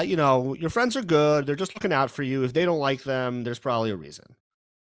thinks that, your friends are good. They're just looking out for you. If they don't like them, there's probably a reason.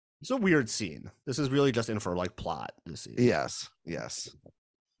 It's a weird scene. This is really just in for like plot this season. Yes.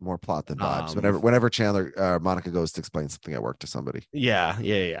 More plot than vibes. Whenever Chandler Monica goes to explain something at work to somebody. Yeah.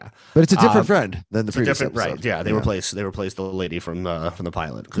 But it's a different friend than the previous episode. Right. Yeah, they replaced the lady from the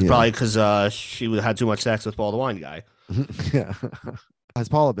pilot because she had too much sex with Paul the wine guy. Yeah. Has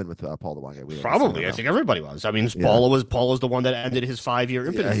Paula been with Paul the wine guy? Probably. I think everybody was. I mean, Paula's the one that ended his 5-year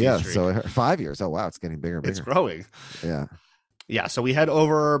impotency streak. So 5 years. Oh wow, it's getting bigger and bigger. It's growing. Yeah. Yeah, so we head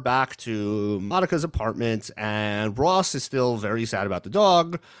over back to Monica's apartment, and Ross is still very sad about the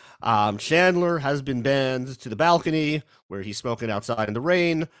dog. Chandler has been banned to the balcony where he's smoking outside in the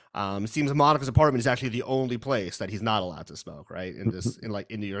rain. It seems Monica's apartment is actually the only place that he's not allowed to smoke, right?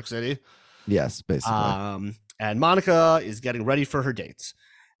 In New York City. Yes, basically. And Monica is getting ready for her dates.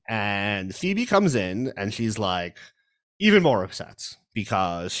 And Phoebe comes in and she's like even more upset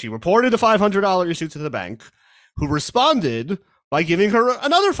because she reported a $500 issue to the bank, who responded by giving her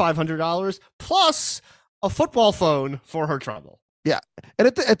another $500 plus a football phone for her trouble. Yeah. And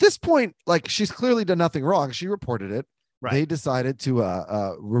at this point, like, she's clearly done nothing wrong. She reported it. Right. They decided to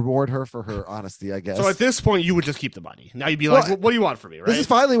reward her for her honesty, I guess. So at this point, you would just keep the money. Now you'd be like, what do you want from me, right? This is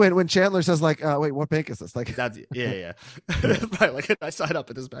finally when Chandler says, like, wait, what bank is this? Like, that's, yeah. Right, like, I sign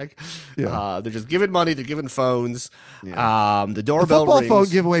up at this bank. Yeah. They're just giving money. They're giving phones. Yeah. The doorbell rings. The football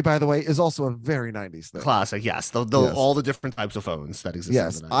phone giveaway, by the way, is also a very 90s thing. Classic, yes. All the different types of phones that exist.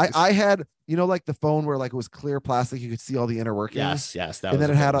 Yes. In the 90s. I had, like the phone where like it was clear plastic. You could see all the inner workings. Yes. And then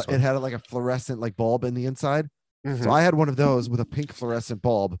it had like a fluorescent like bulb in the inside. Mm-hmm. So I had one of those with a pink fluorescent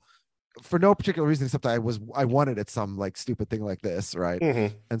bulb for no particular reason except I wanted it some like stupid thing like this, right?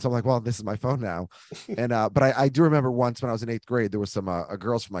 Mm-hmm. And so I'm like, well, this is my phone now. And but I do remember once when I was in 8th grade, there was some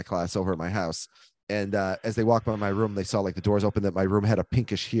girls from my class over at my house, and as they walked by my room, they saw like the doors open that my room had a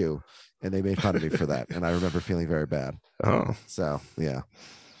pinkish hue, and they made fun of me for that. And I remember feeling very bad. Oh, so yeah.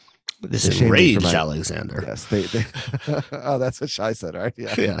 This enraged Alexander. Yes, they oh, that's what Shai said, right?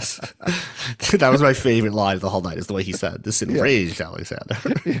 Yeah. Yes. That was my favorite line of the whole night, is the way he said, this enraged Alexander.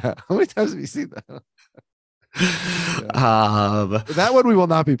 Yeah. How many times have you seen that? That one we will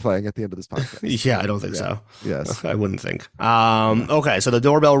not be playing at the end of this podcast. Yeah, I don't think so. Yes. I wouldn't think. Okay, so the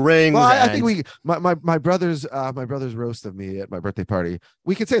doorbell rings. Well, I think my brother's roast of me at my birthday party,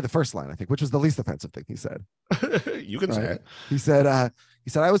 we could say the first line, I think, which was the least offensive thing he said. You can say it. He said,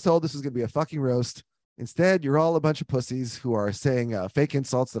 I was told this was gonna be a fucking roast, Instead, you're all a bunch of pussies who are saying fake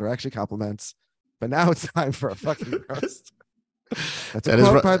insults that are actually compliments. But now it's time for a fucking roast. That's a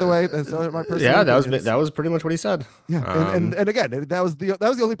quote, by the way. That's my personal. Yeah, that was pretty much what he said. Yeah, and again, that was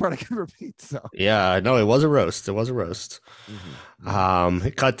the only part I can repeat. So yeah, no, it was a roast. It was a roast. Mm-hmm.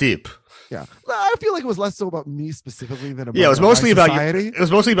 It cut deep. Yeah, I feel like it was less so about me specifically than about it was mostly about society. It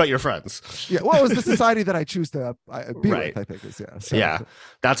was mostly about your friends. Yeah, well, it was the society that I choose to be with. I think is So. Yeah,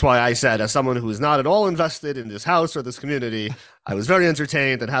 that's why I said, as someone who is not at all invested in this house or this community, I was very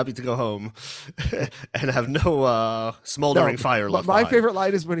entertained and happy to go home and have no smoldering fire left. My favorite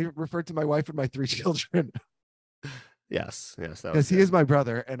line is when he referred to my wife and my 3 children. Yes, because he is my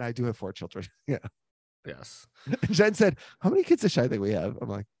brother, and I do have 4 children. Yeah. Yes. And Jen said, "How many kids does Shy think we have?" I'm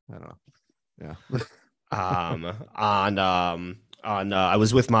like, I don't know. Yeah. I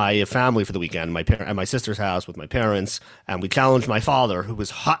was with my family for the weekend, at my sister's house with my parents, and we challenged my father, who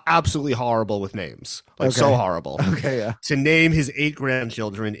was absolutely horrible with names, so horrible. Okay, yeah. To name his 8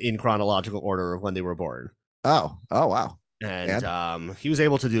 grandchildren in chronological order of when they were born. Oh, wow. And he was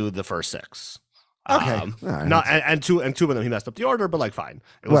able to do the first 6. Okay. Right. And two of them he messed up the order, but fine.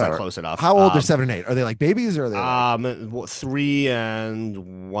 It was close enough. How old are 7 and 8? Are they like babies or are they 3 and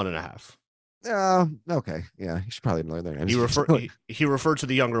 1.5? Okay. Yeah, you should probably learn their names. He referred to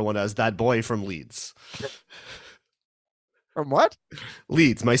the younger one as that boy from Leeds. From what?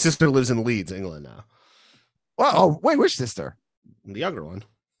 Leeds. My sister lives in Leeds, England now. Oh, wait, which sister? The younger one.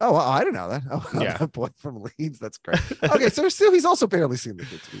 Oh, I didn't know that. Oh, yeah. That boy from Leeds. That's great. Okay, so still, he's also barely seen the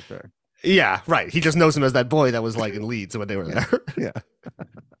kid, to be fair. Yeah, right. He just knows him as that boy that was like in Leeds when they were there. Yeah.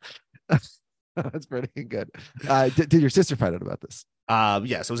 That's pretty good. Did your sister find out about this?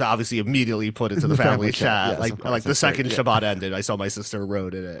 Yes, it was obviously immediately put into the family chat. Yes, like the second Shabbat ended, I saw my sister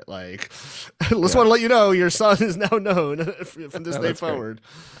wrote in it. Like, just want to let you know your son is now known from this day forward.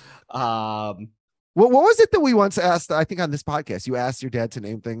 What was it that we once asked? I think on this podcast, you asked your dad to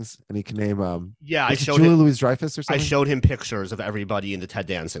name things, and he can name. I showed Julia him Louis-Dreyfus or something. I showed him pictures of everybody in the Ted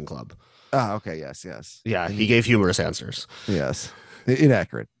Danson Club. Oh, okay. Yes. Yeah, he gave humorous answers. Yes,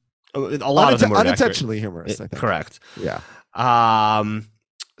 inaccurate. A lot of them were unintentionally humorous. I think. Correct. Yeah.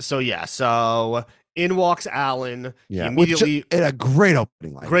 So in walks Alan. Yeah. He immediately in a great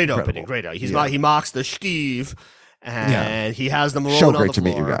opening line. Great opening. He mocks the Shkiv. And he has them rolling on the floor. To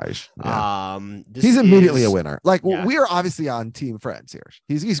meet you guys. Yeah. He's immediately a winner. Like we are obviously on team Friends here.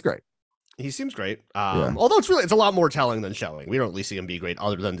 He's great. He seems great. Although it's a lot more telling than showing. We don't really see him be great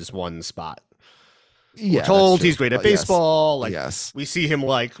other than this one spot. We're told he's great at baseball. Yes. We see him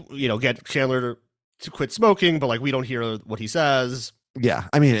get Chandler to quit smoking, but we don't hear what he says. Yeah,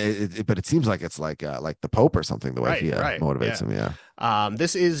 I mean, but it seems like it's like the Pope or something. The way he motivates him. Yeah.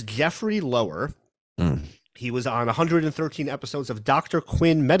 This is Jeffrey Lower. Mm. He was on 113 episodes of Dr.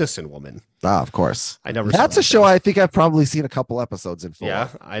 Quinn, Medicine Woman. Ah, of course. I never. That's a show I think I've probably seen a couple episodes in full. Yeah,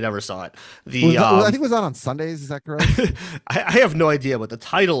 I never saw it. I think it was on Sundays. Is that correct? I have no idea, but the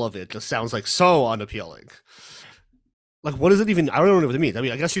title of it just sounds so unappealing. What does it even? I don't know what it means. I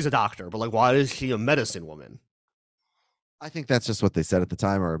mean, I guess she's a doctor, but why is she a medicine woman? I think that's just what they said at the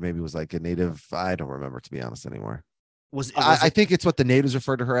time, or maybe it was a native. I don't remember, to be honest, anymore. I think it's what the natives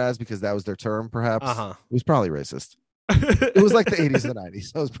referred to her as because that was their term, perhaps. It was probably racist. It was like the 80s and the 90s,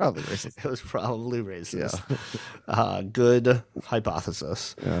 so it was probably racist. It was probably racist. Yeah. Good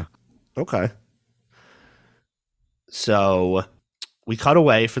hypothesis. Yeah. Okay. So we cut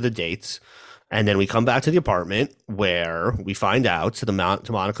away for the dates, and then we come back to the apartment where we find out, to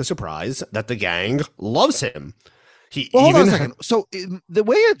Monica's surprise, that the gang loves him. Hold on a second. So the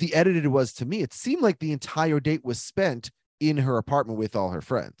way the edited was to me, it seemed like the entire date was spent in her apartment with all her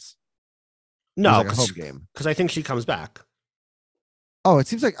friends. No, home game. Because I think she comes back. Oh, it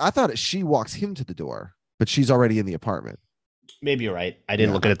seems like I thought she walks him to the door, but she's already in the apartment. Maybe you're right. I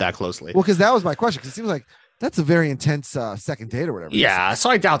didn't look at it that closely. Well, because that was my question. Because it seems like that's a very intense second date or whatever. Yeah, so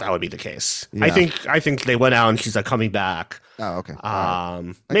I doubt that would be the case. Yeah. I think they went out and she's coming back. Oh, okay.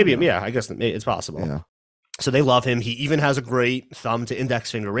 Maybe. Yeah, I guess it's possible. Yeah. So they love him. He even has a great thumb to index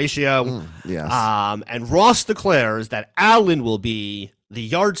finger ratio. Yes. And Ross declares that Alan will be the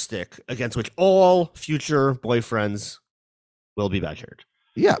yardstick against which all future boyfriends will be measured.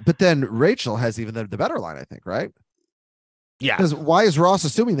 Yeah, but then Rachel has even the better line, I think, right? Yeah. Because why is Ross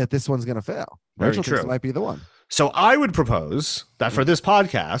assuming that this one's going to fail? Very Rachel true. thinks it might be the one. So I would propose that for this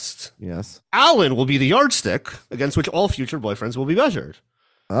podcast, yes, Alan will be the yardstick against which all future boyfriends will be measured.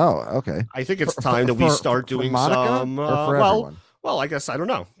 Oh, okay. I think it's time that we start doing some. Everyone? Well, I guess I don't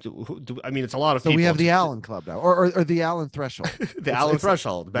know. I mean, it's a lot of people. So we have the Allen Club now, or the Allen threshold. The Allen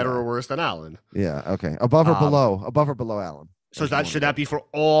threshold, better or worse than Allen. Yeah. Okay. Above or below? Above or below Allen? So should that be for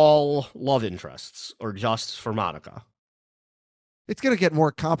all love interests or just for Monica? It's going to get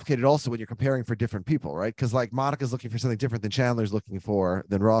more complicated also when you're comparing for different people, right? Because like Monica's looking for something different than Chandler's looking for,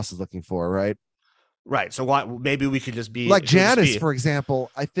 than Ross is looking for, right? Right. So why maybe we could just be like Janice, for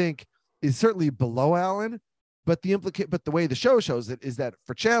example, I think is certainly below Alan, but the way the show shows it is that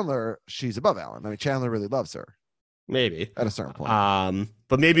for Chandler, she's above Alan. I mean, Chandler really loves her. Maybe at a certain point.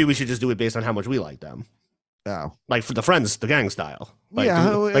 But maybe we should just do it based on how much we like them. Oh, like for the Friends, the gang style. Like, yeah,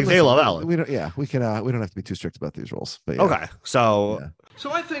 like they love Alan. We don't. Yeah, we can. We don't have to be too strict about these rules. But yeah. Okay, so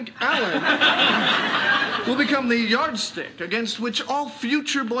So I think Alan will become the yardstick against which all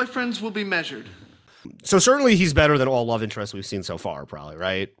future boyfriends will be measured. So certainly he's better than all love interests we've seen so far, probably,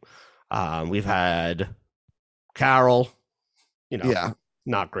 right? We've had Carol,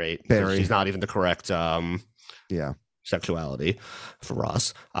 not great. Barry. She's not even the correct sexuality for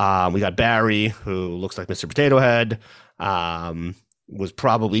Ross. We got Barry, who looks like Mr. Potato Head, was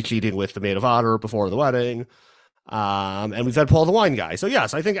probably cheating with the maid of honor before the wedding. And we've had Paul the wine guy. So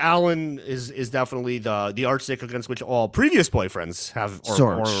yes, I think Alan is definitely the yardstick against which all previous boyfriends have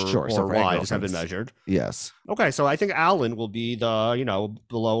or wives have been measured. Yes. Okay, so I think Alan will be the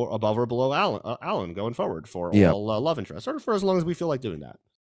above or below Alan going forward for all love interests, or for as long as we feel like doing that.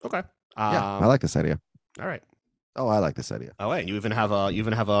 Okay. I like this idea. All right. Oh, I like this idea. Oh, wait, you even have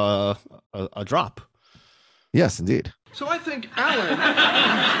a drop. Yes, indeed. So I think Alan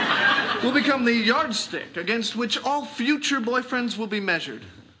will become the yardstick against which all future boyfriends will be measured.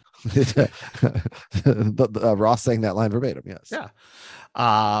 Ross saying that line verbatim, yes. Yeah.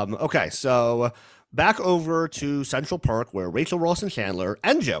 Okay, so back over to Central Park, where Rachel, Ross, and Chandler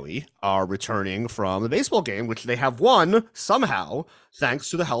and Joey are returning from the baseball game, which they have won somehow thanks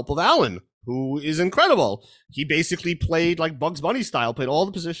to the help of Alan, who is incredible. He basically played like Bugs Bunny style, played all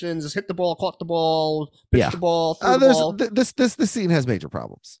the positions, just hit the ball, caught the ball, pitched the ball, threw the ball. This scene has major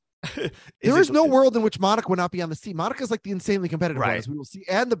problems. There is no world in which Monica would not be on this team. Monica's like the insanely competitive one, as we will see,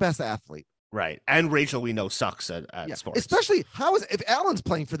 and the best athlete. Right. And Rachel, we know, sucks at sports. Especially, if Alan's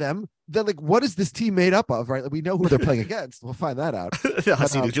playing for them, then like what is this team made up of, right? Like, we know who they're playing against. We'll find that out. The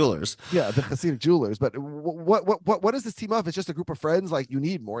Hasidic Jewelers. Yeah, the Hasidic Jewelers. But what is this team of? It's just a group of friends. Like, you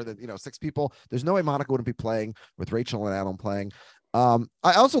need more than 6 people. There's no way Monica wouldn't be playing with Rachel and Alan playing. I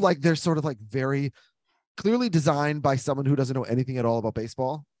also like they're sort of like very clearly designed by someone who doesn't know anything at all about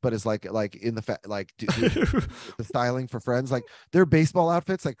baseball, but is like in the the styling for Friends. Like, their baseball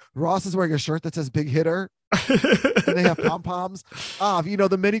outfits, like Ross is wearing a shirt that says big hitter and they have pom-poms.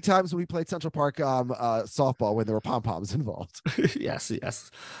 The many times when we played Central Park softball when there were pom-poms involved. yes. Big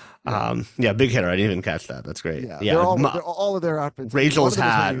hitter. I didn't even catch that. That's great. Yeah. All of their outfits. Rachel's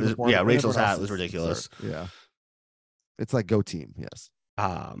hat was ridiculous. Yeah. It's like Go Team. Yes.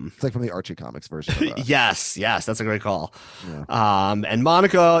 It's like from the Archie Comics version of, yes, that's a great call. And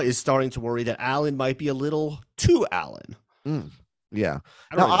Monica is starting to worry that Alan might be a little too Alan. Yeah.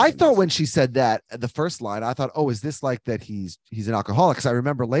 I thought when she said that, the first line, I thought, is this like that he's an alcoholic? Because I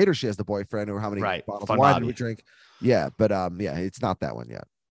remember later she has the boyfriend, or how many bottles of wine did we drink. Yeah, but it's not that one yet.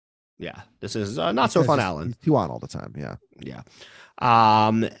 Yeah, this is not so fun, Alan. He's too on all the time. Yeah.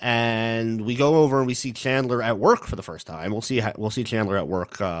 And we go over and we see Chandler at work for the first time. We'll see Chandler at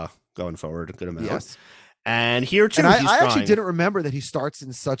work going forward a good amount. Yes. And here too, and I actually didn't remember that he starts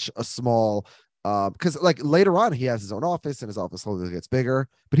in such a small, because like later on he has his own office and his office slowly gets bigger,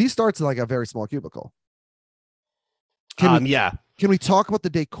 but he starts in like a very small cubicle. Can we talk about the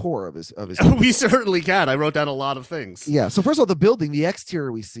decor of his? We certainly can. I wrote down a lot of things. Yeah. So first of all, the building, the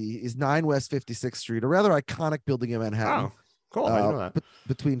exterior we see is 9 West 56th Street, a rather iconic building in Manhattan. Oh, cool. I know that.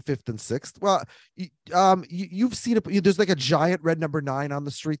 Between 5th and 6th. Well, you've seen it. There's like a giant red number 9 on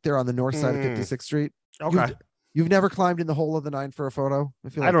the street there on the north side of 56th Street. Okay. You've never climbed in the hole of the 9 for a photo? I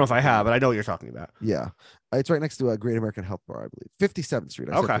don't know if I have, but I know what you're talking about. Yeah. It's right next to a Great American Health Bar, I believe. 57th Street.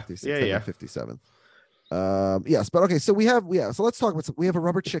 Okay. 56, yeah. 57. Yes, but okay, so so let's talk about we have a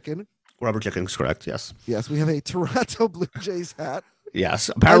rubber chicken. Rubber chicken's correct, yes. Yes, we have a Toronto Blue Jays hat. Yes.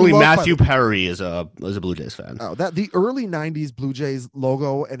 Apparently Matthew Perry is a Blue Jays fan. Oh, that the early 90s Blue Jays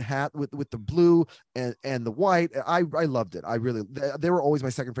logo and hat with the blue and the white. I loved it. They were always my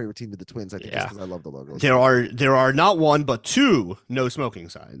second favorite team to the Twins, I think, just because I love the logos. There are not one but 2 no smoking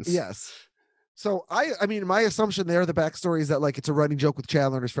signs. Yes. So I mean my assumption there, the backstory is that like it's a running joke with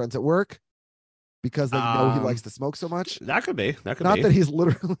Chandler and his friends at work, because they know he likes to smoke so much. That could be. Not that he's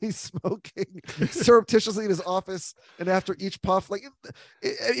literally smoking surreptitiously in his office, and after each puff, like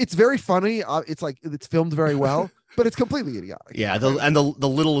it's very funny. It's like it's filmed very well, but it's completely idiotic. Yeah, the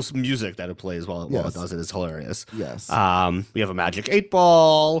little music that it plays while it does it is hilarious. Yes. We have a magic 8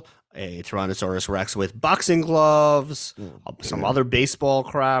 ball. a Tyrannosaurus Rex with boxing gloves, some other baseball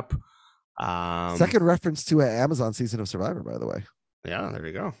crap. Second reference to an Amazon season of Survivor, by the way. Yeah, there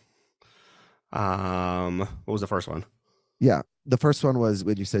you go. What was the first one? Yeah, the first one was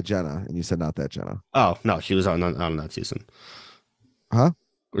when you said Jenna, and you said not that Jenna. Oh no, she was on that season. Huh?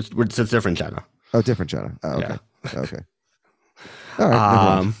 It's a different Jenna. Oh, different Jenna. Oh, okay. Yeah. Okay. All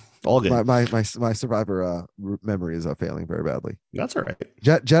right. All good. My Survivor memory is failing very badly. That's all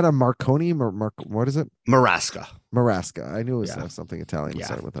right. Jenna Marconi, what is it? Marasca. I knew it was something Italian. Yeah.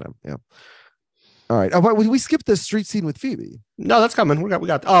 Started with an M. Yeah. All right. Oh, but we skipped the street scene with Phoebe. No, that's coming. We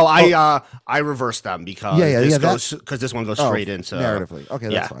got. I reversed them because this one goes straight into narratively. Okay,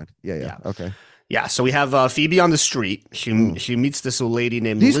 that's fine. Yeah. Okay. Yeah, so we have Phoebe on the street. She meets this lady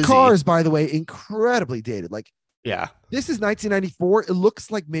named These Lizzie. cars, by the way, incredibly dated. Like, yeah, this is 1994. It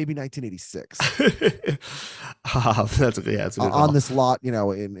looks like maybe 1986. That's on this lot,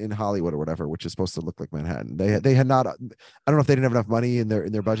 in Hollywood or whatever, which is supposed to look like Manhattan. They had not. I don't know if they didn't have enough money in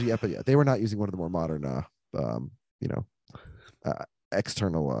their budget yet, but yeah, they were not using one of the more modern,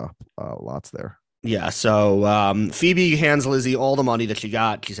 external lots there. Yeah, so Phoebe hands Lizzie all the money that she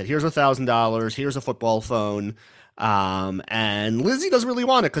got. She said, "Here's $1,000. Here's a football phone." And Lizzie doesn't really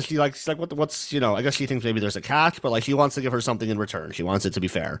want it because she's like, what's I guess she thinks maybe there's a catch, but like she wants to give her something in return. She wants it to be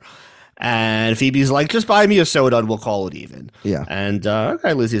fair. And Phoebe's like, just buy me a soda and we'll call it even. Yeah. And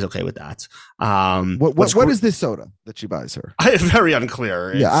okay, Lizzie's okay with that. What is this soda that she buys her? Very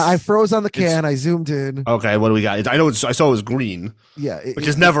unclear. I froze on the can. I zoomed in. Okay, what do we got? I saw it was green. Yeah, which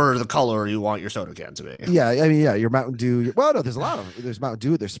is never the color you want your soda can to be. Yeah, I mean, your Mountain Dew. No, there's a lot of. There's Mountain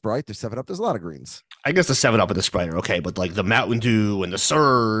Dew. There's Sprite. There's 7-Up. There's a lot of greens. I guess the 7-Up and the Sprite are okay, but like the Mountain Dew and the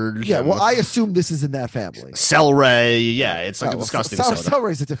Surge. Yeah, well, I assume this is in that family. Celery. Yeah, it's like a disgusting soda.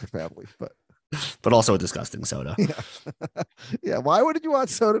 Celery's a different family, but also a disgusting soda. Yeah. Yeah. Why wouldn't you want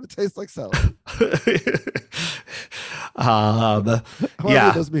soda to taste like celery?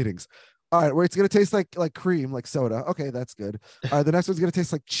 Those meetings. All right, where it's gonna taste like cream, like soda. Okay, that's good. All right, the next one's gonna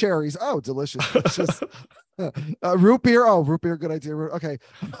taste like cherries. Oh, delicious. Root beer. Oh, root beer, good idea. Okay,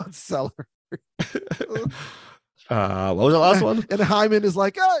 celery. What was the last one? And Hyman is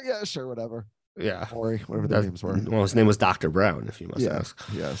like, oh yeah, sure, whatever. Yeah, Corey, whatever their names were. Well, his name was Dr. Brown, if you must ask.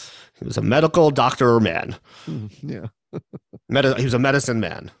 Yes, he was a medical doctor man. Yeah, he was a medicine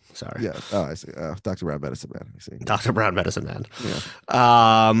man. Sorry. Yeah. Oh, I see. Dr. Brown, medicine man. I see. Dr. Brown, medicine man.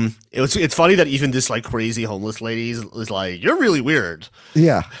 Yeah. It's funny that even this like crazy homeless lady is like, you're really weird.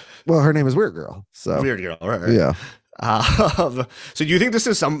 Yeah. Well, her name is Weird Girl. So Weird Girl. Right. Yeah. So do you think this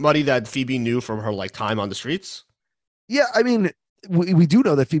is somebody that Phoebe knew from her like time on the streets? Yeah, I mean, we do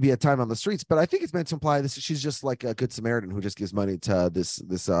know that Phoebe had time on the streets, but I think it's meant to imply this. She's just like a good Samaritan who just gives money to this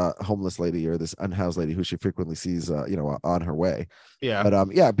homeless lady or this unhoused lady who she frequently sees, on her way. Yeah.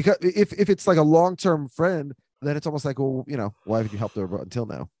 But because if it's like a long-term friend, then it's almost like, well, why haven't you helped her until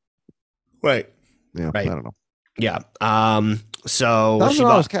now? Right. Yeah. Right. I don't know. Yeah. So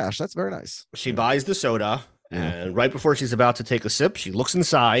 $1,000 cash. That's very nice. She buys the soda. And right before she's about to take a sip, she looks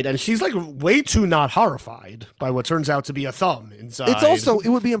inside, and she's like way too not horrified by what turns out to be a thumb inside. It's also, it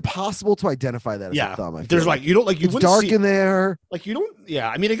would be impossible to identify that as a thumb. There's like you don't like you. It's dark in there. Like you don't. Yeah,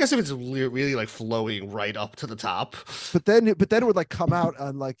 I mean, I guess if it's really like flowing right up to the top. But then it would like come out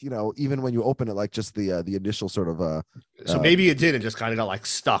on like even when you open it, like just the initial sort of. So maybe it did and just kind of got like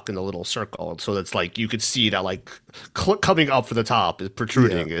stuck in the little circle, so that's like you could see that like coming up for the top is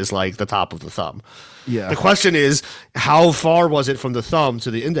protruding is like the top of the thumb. Yeah. The question is, how far was it from the thumb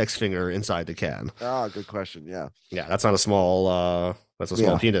to the index finger inside the can? Ah, good question. Yeah. Yeah, that's not a small. That's a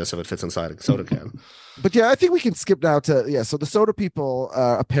small penis if it fits inside a soda can. But yeah, I think we can skip now to So the soda people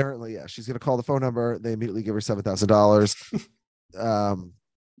apparently, she's gonna call the phone number. They immediately give her $7,000.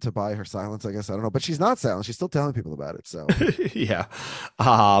 To buy her silence, I guess. I don't know, but she's not silent. She's still telling people about it. So yeah.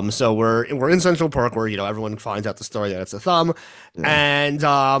 So we're in Central Park where everyone finds out the story that it's a thumb, and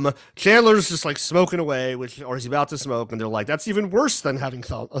Chandler's just like smoking away, or he's about to smoke, and they're like, "That's even worse than having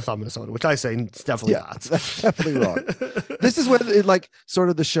a thumb in a soda," which I say it's definitely not. That's definitely wrong. This is when it, like sort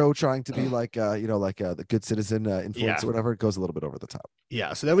of the show trying to be like the good citizen influence or whatever. It goes a little bit over the top.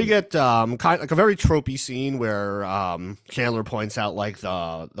 Yeah. So then we get kind of like a very tropey scene where Chandler points out like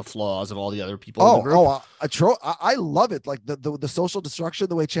the flaws of all the other people in the group. I love it. Like the social destruction,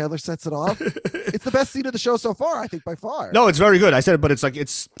 the way Chandler sets it off. It's the best scene of the show so far, I think, by far. No, it's very good. I said it, but it's like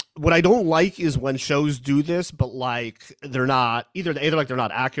what I don't like is when shows do this, but like they're not either like they're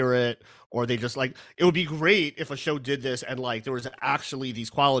not accurate, or they just like, it would be great if a show did this and like there was actually these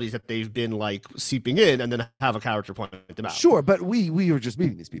qualities that they've been like seeping in, and then have a character point them out. Sure, but we were just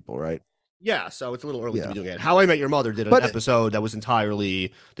meeting these people, right? Yeah, so it's a little early to be doing it. How I Met Your Mother did an episode that was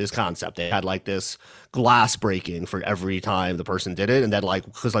entirely this concept. They had like this glass breaking for every time the person did it, and then like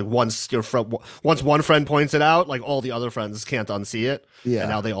because like once one friend points it out, like all the other friends can't unsee it. Yeah, and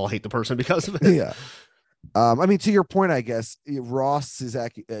now they all hate the person because of it. Yeah. I mean, to your point, I guess Ross is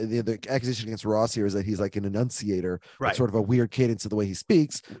the accusation against Ross here is that he's like an enunciator, right? Sort of a weird cadence of the way he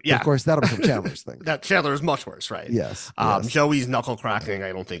speaks. Yeah, of course, that'll become Chandler's thing. That Chandler is much worse, right? Yes. Joey's knuckle cracking,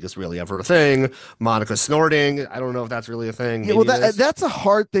 I don't think is really ever a thing. Monica snorting, I don't know if that's really a thing. Yeah, well, that's a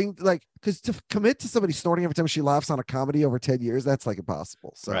hard thing, like because to commit to somebody snorting every time she laughs on a comedy over 10 years, that's like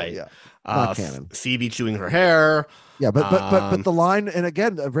impossible. So right. Yeah, not canon. Phoebe chewing her hair. Yeah, but the line, and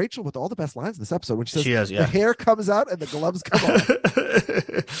again, Rachel with all the best lines in this episode when she says the hair comes out and the gloves come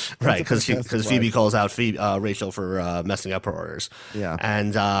off. Right, because Phoebe calls out Rachel for messing up her orders. Yeah,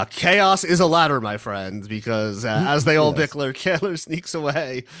 and chaos is a ladder, my friend, because as they all bicker, Chandler sneaks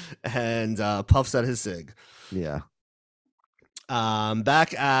away and puffs at his cig. Yeah.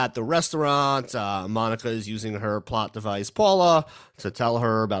 Back at the restaurant, Monica is using her plot device, Paula, to tell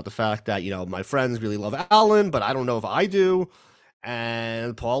her about the fact that, my friends really love Alan, but I don't know if I do.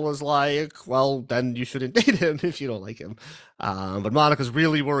 And Paula's like, well, then you shouldn't date him if you don't like him. But Monica's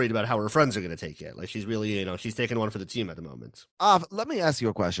really worried about how her friends are going to take it. Like she's really, she's taking one for the team at the moment. Let me ask you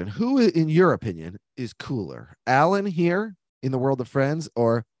a question. Who, in your opinion, is cooler? Alan here in the world of Friends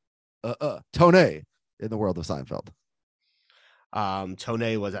or Tony in the world of Seinfeld?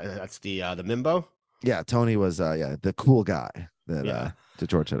 Tony that's the Mimbo. Yeah, Tony was the cool guy that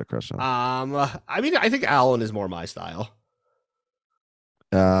George had a crush on. I mean, I think Alan is more my style.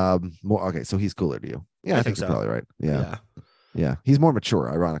 More okay, so he's cooler to you. Yeah, I think so. You're probably right. Yeah. He's more mature,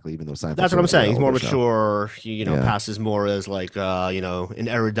 ironically, even though Seinfeld. That's what I'm saying. He's more mature. He, passes more as like an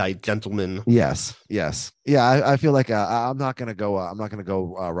erudite gentleman. Yes. Yeah, I feel like I'm not gonna go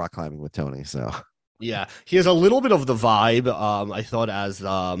rock climbing with Tony. So. Yeah, he has a little bit of the vibe, I thought, as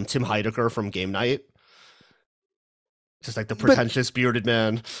Tim Heidecker from Game Night. Just like the pretentious bearded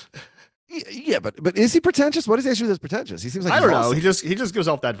man. Yeah, but is he pretentious? What is the issue with his pretentious? He seems like I don't know. He just gives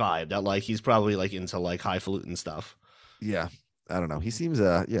off that vibe that like he's probably like into like highfalutin stuff. Yeah, I don't know. He seems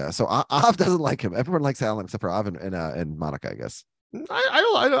So Av doesn't like him. Everyone likes Alan except for Av and Monica, I guess.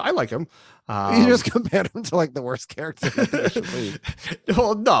 I like him. You just compared him to like the worst character.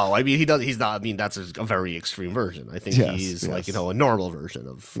 Well, no, I mean he does. He's not. I mean that's a very extreme version. I think he's like a normal version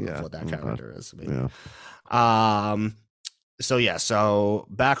of what that character is. I mean. Yeah. So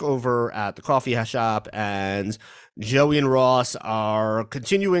back over at the coffee shop, and Joey and Ross are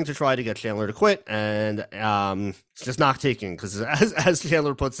continuing to try to get Chandler to quit, and it's just not taking because as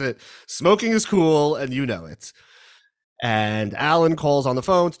Chandler puts it, smoking is cool, and you know it. And Alan calls on the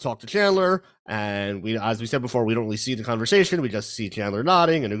phone to talk to Chandler, and as we said before, we don't really see the conversation. We just see Chandler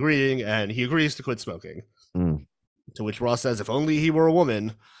nodding and agreeing, and he agrees to quit smoking. To which Ross says, "If only he were a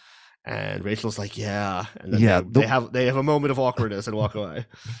woman." And Rachel's like, "Yeah," and then they have a moment of awkwardness and walk away.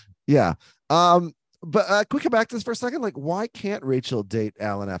 Yeah. But can we come back to this for a second? Like, why can't Rachel date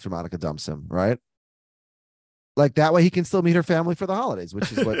Alan after Monica dumps him? Right? Like that way he can still meet her family for the holidays,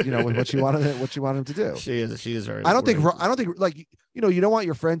 which is what what you wanted him to do. She is very. I don't think like you don't want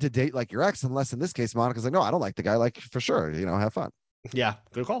your friend to date like your ex unless in this case Monica's like, no, I don't like the guy. Like for sure, have fun. Yeah,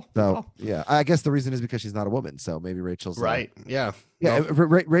 good call. Yeah, I guess the reason is because she's not a woman. So maybe Rachel's right. Yeah.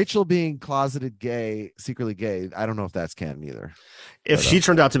 Rachel being closeted gay, secretly gay. I don't know if that's canon either. If she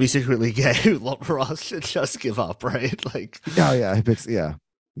turned out to be secretly gay, Ross should just give up, right? Like,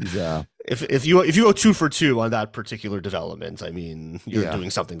 If you go 2 for 2 on that particular development, I mean, you're doing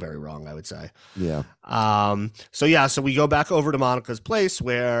something very wrong, I would say. Yeah. So we go back over to Monica's place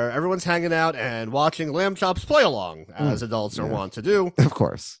where everyone's hanging out and watching lamb chops play along as adults are wont to do. Of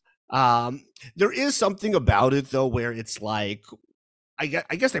course. There is something about it though where it's like I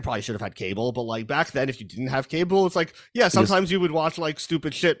guess they probably should have had cable, but like back then, if you didn't have cable, it's like, sometimes you would watch like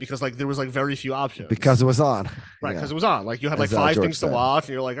stupid shit because like there was like very few options. Because it was on. Right, because it was on. Like you had like 5 things to watch,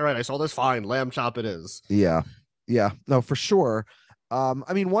 and you're like, all right, I saw this, fine, lamb chop it is. Yeah. No, for sure.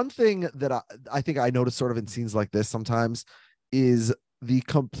 I mean, one thing that I think I notice sort of in scenes like this sometimes is the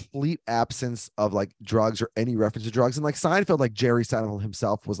complete absence of like drugs or any reference to drugs. And like Seinfeld, like Jerry Seinfeld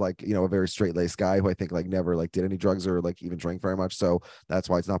himself was like, a very straight laced guy who I think like never like did any drugs or like even drank very much. So that's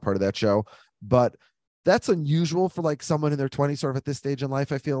why it's not part of that show. But that's unusual for like someone in their 20s sort of at this stage in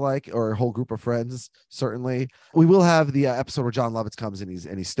life, I feel like, or a whole group of friends. Certainly we will have the episode where John Lovitz comes and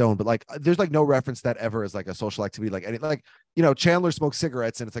he's stoned, but like there's like no reference to that ever as like a social activity, like any, like Chandler smokes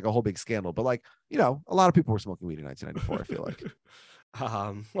cigarettes and it's like a whole big scandal, but like a lot of people were smoking weed in 1994. I feel like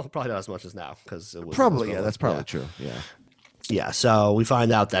well, probably not as much as now because probably that's probably true. Yeah. Yeah, so we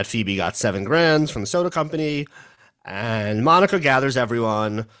find out that Phoebe got $7,000 from the soda company, and Monica gathers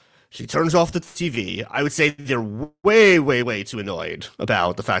everyone. She turns off the TV. I would say they're way, way, way too annoyed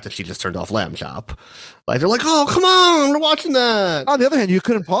about the fact that she just turned off Lamb Chop. Like, they're like, oh, come on, we're watching that. On the other hand, you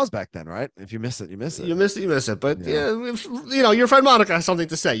couldn't pause back then, right? If you miss it, you miss it. You miss it, you miss it. But, if, your friend Monica has something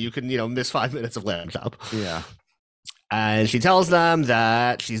to say, you can, miss 5 minutes of Lamb Chop. Yeah. And she tells them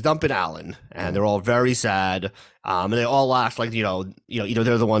that she's dumping Alan, and they're all very sad. And they all act like, either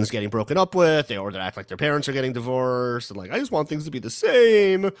they're the ones getting broken up with, or they act like their parents are getting divorced. And like, I just want things to be the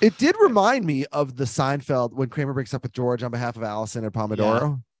same. It did remind me of the Seinfeld when Kramer breaks up with George on behalf of Allison and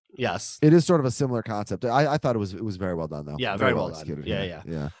Pomodoro. Yeah. Yes. It is sort of a similar concept. I thought it was very well done, though. Yeah, very well done. Yeah.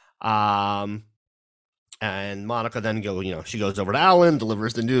 And Monica then she goes over to Alan,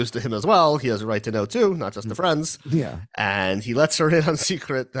 delivers the news to him as well. He has a right to know too, not just the friends. Yeah. And he lets her in on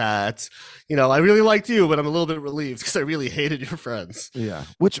secret that, I really liked you, but I'm a little bit relieved because I really hated your friends. Yeah.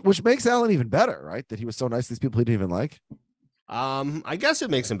 Which makes Alan even better, right? That he was so nice to these people he didn't even like. I guess it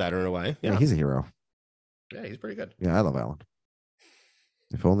makes him better in a way. Yeah, he's a hero. Yeah, he's pretty good. Yeah, I love Alan.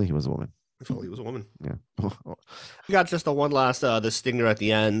 If only he was a woman. If only he was a woman. Yeah. We got just one last the stinger at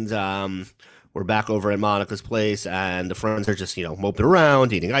the end. We're back over at Monica's place, and the friends are just, moping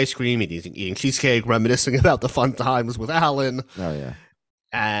around, eating ice cream, eating cheesecake, reminiscing about the fun times with Alan. Oh, yeah.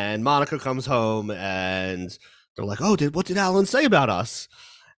 And Monica comes home, and they're like, oh, what did Alan say about us?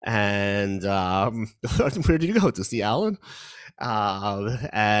 And where did you go? To see Alan?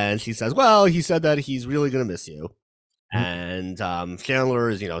 And she says, well, he said that he's really going to miss you. And Chandler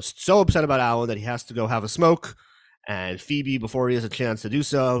is, so upset about Alan that he has to go have a smoke. And Phoebe, before he has a chance to do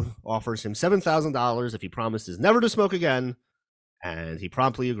so, offers him $7,000 if he promises never to smoke again. And he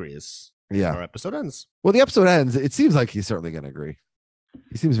promptly agrees. Yeah. Our episode ends. Well, the episode ends. It seems like he's certainly going to agree.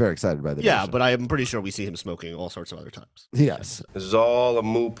 He seems very excited by the Yeah, but I'm pretty sure we see him smoking all sorts of other times. Yes. This is all a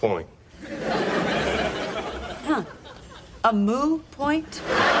moot point. Huh. A moo point?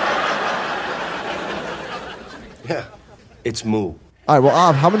 Yeah, it's moo. All right, well,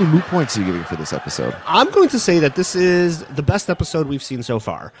 Av, how many moot points are you giving for this episode? I'm going to say that this is the best episode we've seen so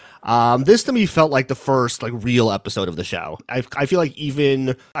far. This to me felt like the first real episode of the show. I feel like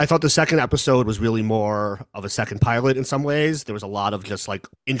I thought the second episode was really more of a second pilot in some ways. There was a lot of just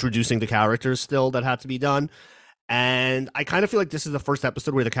introducing the characters still that had to be done. And I kind of feel like this is the first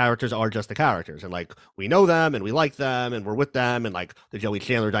episode where the characters are just the characters. And we know them and we like them and we're with them. And the Joey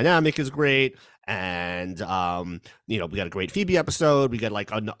Chandler dynamic is great. And, we got a great Phoebe episode. We got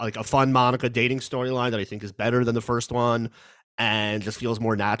a fun Monica dating storyline that I think is better than the first one and just feels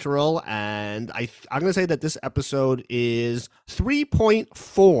more natural. And I'm going to say that this episode is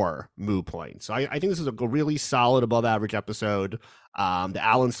 3.4 moo points. I think this is a really solid above average episode. The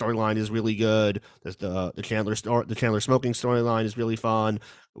Alan storyline is really good. There's the Chandler smoking storyline is really fun.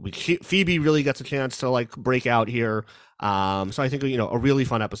 Phoebe really gets a chance to break out here. So I think a really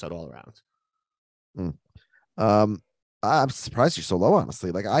fun episode all around. I'm surprised you're so low,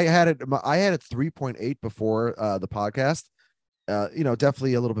 honestly. I had it 3.8 before the podcast.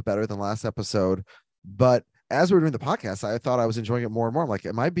 Definitely a little bit better than last episode, but as we were doing the podcast, I thought I was enjoying it more and more. I'm like,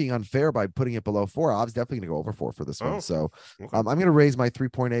 am I being unfair by putting it below 4? I was definitely going to go over 4 for this one. So I'm going to raise my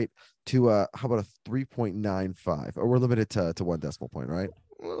 3.8 to how about a 3.95? Or we're limited to 1 decimal point, right?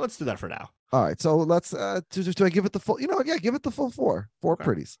 Well, let's do that for now. All right. So let's do I give it the full? Give it the full 4. 4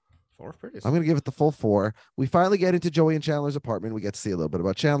 pretties. 4 pretties. I'm going to give it the full 4. We finally get into Joey and Chandler's apartment. We get to see a little bit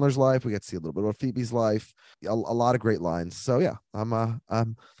about Chandler's life. We get to see a little bit about Phoebe's life. A lot of great lines. So yeah, I'm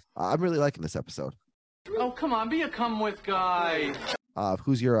really liking this episode. Oh, come on, be a come with guy.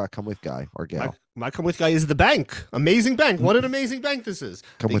 Who's your come with guy or gal? My come with guy is the bank. Amazing bank. What an amazing bank this is.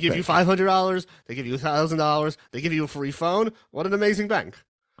 They give you $500. They give you $1,000. They give you a free phone. What an amazing bank.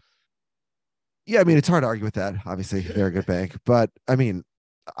 Yeah, I mean, it's hard to argue with that. Obviously, they're a good bank. But, I mean,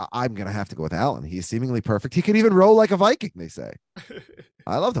 I'm going to have to go with Alan. He's seemingly perfect. He can even roll like a Viking, they say.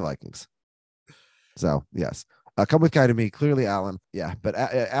 I love the Vikings. So, yes. Come with guy to me, clearly Alan. Yeah, but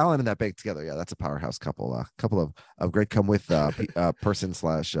Alan and that bank together, yeah, that's a powerhouse couple. Couple of great come with person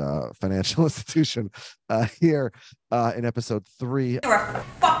 / financial institution here in episode 3. You're a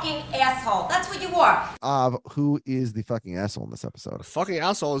fucking asshole. That's what you are. Who is the fucking asshole in this episode? The fucking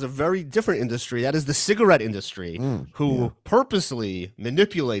asshole is a very different industry. That is the cigarette industry, who purposely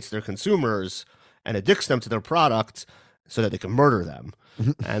manipulates their consumers and addicts them to their product so that they can murder them.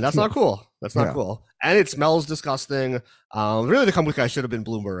 And that's not cool. That's not cool. And it smells disgusting. Really, the come with guy should have been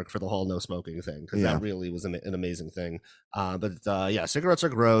Bloomberg for the whole no smoking thing, because that really was an amazing thing. But cigarettes are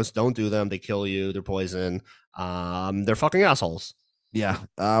gross. Don't do them. They kill you. They're poison. They're fucking assholes. Yeah,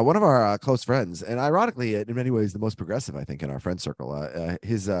 one of our close friends, and ironically, in many ways, the most progressive, I think, in our friend circle.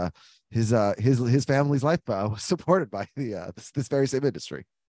 His family's life was supported by this very same industry.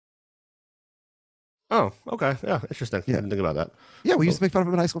 Oh, okay, yeah, interesting. Yeah. I didn't think about that. Yeah, we used to make fun of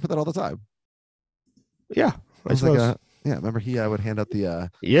him in high school for that all the time. Yeah, I was like, yeah, remember he would hand out the I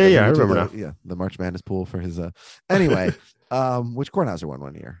remember now. Yeah, the March Madness pool for his anyway, which Kornhauser won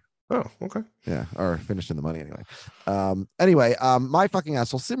one year. Oh, okay. Yeah, or finished in the money anyway. Anyway, my fucking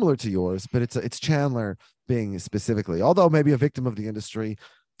asshole, similar to yours, but it's Chandler being specifically, although maybe a victim of the industry.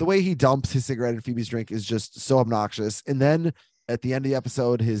 The way he dumps his cigarette in Phoebe's drink is just so obnoxious. And then at the end of the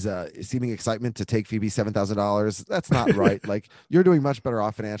episode, his seeming excitement to take Phoebe $7,000. That's not right. Like, you're doing much better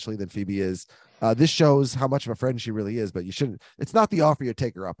off financially than Phoebe is. This shows how much of a friend she really is, but you shouldn't. It's not the offer you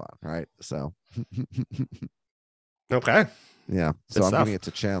take her up on, right? So, okay. Yeah, so I'm giving it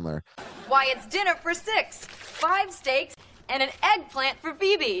to Chandler. Why, it's dinner for 6, 5 steaks, and an eggplant for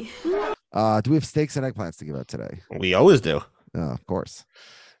Phoebe. Do we have steaks and eggplants to give out today? We always do. Of course.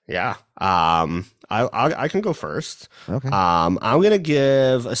 Yeah. I can go first. Okay. I'm gonna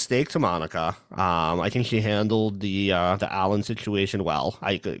give a steak to Monica. I think she handled the Alan situation well.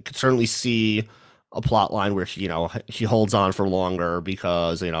 I could certainly see a plot line where she holds on for longer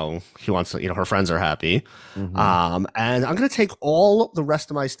because she wants to, her friends are happy. Mm-hmm. And I'm gonna take all the rest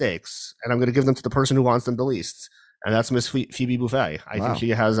of my steaks and I'm gonna give them to the person who wants them the least, and that's Miss Phoebe Buffay. I think she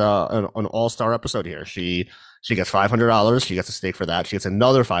has an all-star episode here. She gets $500. She gets a steak for that. She gets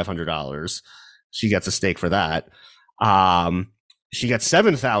another $500. She gets a steak for that. She gets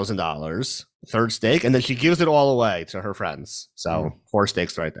 $7,000, third steak, and then she gives it all away to her friends. So 4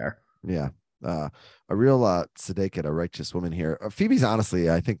 steaks right there. Yeah. A real tzedekah, a righteous woman here. Phoebe's honestly,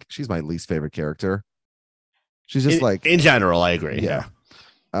 I think she's my least favorite character. She's just in general, I agree. Yeah.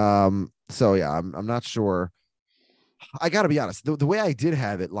 So yeah, I'm not sure. I got to be honest. The way I did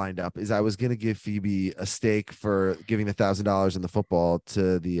have it lined up is I was going to give Phoebe a steak for giving the $1,000 in the football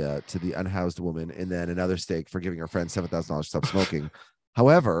to the unhoused woman, and then another steak for giving her friend $7,000 to stop smoking.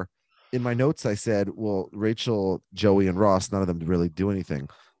 However, in my notes I said, well, Rachel, Joey, and Ross, none of them really do anything.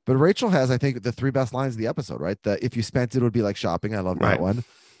 But Rachel has, I think, the 3 best lines of the episode, right? The "if you spent it would be like shopping." I love that one.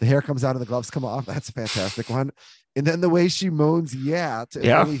 The hair comes out and the gloves come off. That's a fantastic one. And then the way she moans, if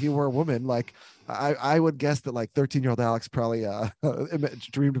only he were a woman. Like, I would guess that like 13-year-old Alex probably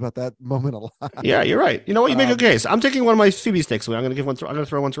dreamed about that moment a lot. Yeah, you're right. You know what? You make a case. I'm taking one of my Phoebe steaks away. I'm going to give one. I'm going to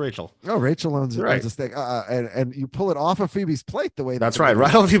throw one to Rachel. Oh, Rachel owns a steak, and you pull it off of Phoebe's plate the way that's right.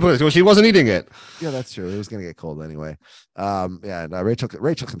 Right off Phoebe's plate. She wasn't eating it. Yeah, that's true. It was going to get cold anyway. And Rachel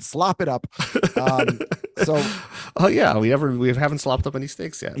can slop it up. We haven't slopped up any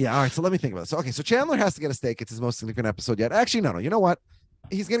steaks yet. Yeah. All right. So let me think about this. Okay. So Chandler has to get a steak. It's his most significant episode yet. Actually, no. You know what?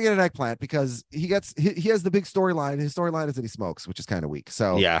 He's gonna get an eggplant because he has the big storyline. His storyline is that he smokes, which is kind of weak.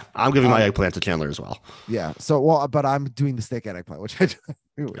 So yeah, I'm giving my eggplant to Chandler as well. Yeah. But I'm doing the steak and eggplant, which I do.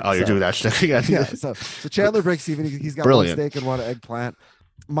 You're doing that shit again. Yeah. So Chandler breaks even. He's got one steak and one eggplant.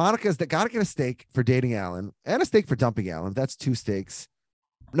 Monica's got to get a steak for dating Alan and a steak for dumping Alan. That's 2 steaks.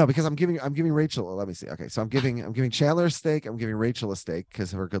 No, because I'm giving Rachel. Let me see. Okay, so I'm giving Chandler a steak. I'm giving Rachel a steak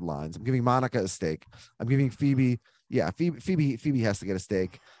because of her good lines. I'm giving Monica a steak. I'm giving Phoebe. Yeah, Phoebe has to get a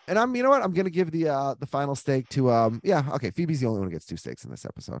steak. And I'm gonna give the final steak to Phoebe's the only one who gets 2 steaks in this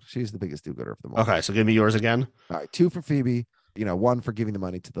episode. She's the biggest do-gooder of them all. Okay, so give me yours again. All right, 2 for Phoebe. 1 for giving the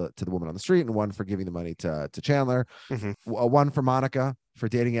money to the woman on the street, and 1 for giving the money to Chandler. 1 for Monica for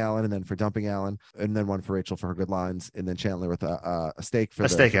dating Alan, and then for dumping Alan, and then 1 for Rachel for her good lines, and then Chandler with a steak for the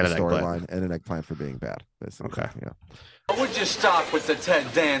storyline and an eggplant for being bad. Basically. Okay. Yeah. Would you stop with the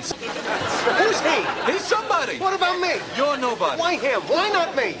Ted dance? Who's he? He's somebody. What about me? You're nobody. Why him? Why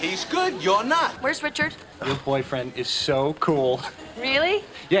not me? He's good. You're not. Where's Richard? Your boyfriend is so cool. Really?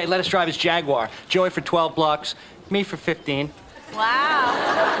 Yeah, he let us drive his Jaguar. Joey for 12 bucks, me for 15.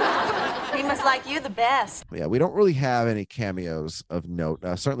 Wow. He must like you the best. Yeah, we don't really have any cameos of note.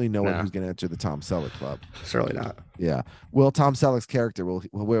 Certainly no one who's going to enter the Tom Selleck club. Certainly not. Yeah. Will Tom Selleck's character,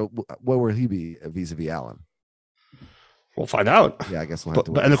 where will he be vis-a-vis Alan? We'll find out. Yeah, I guess we'll have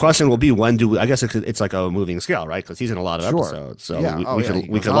to. And the question will be, when do we? I guess it's like a moving scale, right? Because he's in a lot of episodes, so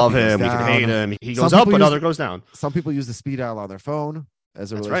we could love him, we could hate him. He goes up, but other goes down. Some people use the speed dial on their phone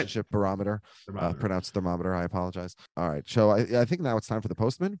as a relationship barometer. Pronounced thermometer. I apologize. All right, so I think now it's time for the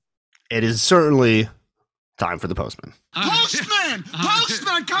postman. It is certainly time for the postman. Postman!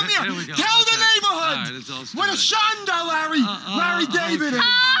 Postman, come here! Tell the neighborhood! What a shanda, Larry David!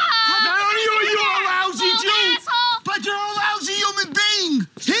 Not only are you a lousy Jew, but you're a lousy human being!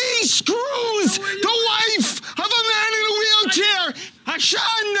 He screws the wife of a man in a wheelchair! A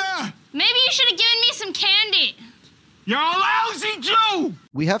shanda! Maybe you should have given me some candy. You're a lousy Jew!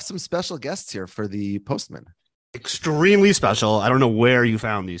 We have some special guests here for the postman. Extremely special. I don't know where you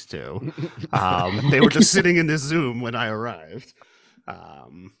found these two. They were just sitting in this Zoom when I arrived.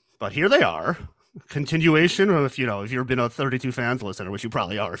 But here they are. Continuation of, if you've been a 32 fans listener, which you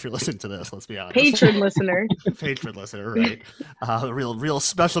probably are if you're listening to this, let's be honest. Patron listener. Patron listener, right. A real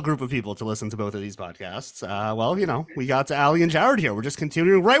special group of people to listen to both of these podcasts. We got Allie and Jared here. We're just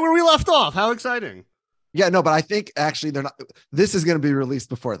continuing right where we left off. How exciting. Yeah, no, but I think actually they're not. This is going to be released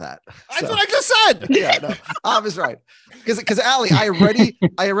before that. That's what I just said. Yeah, no, I was right. Because Allie, I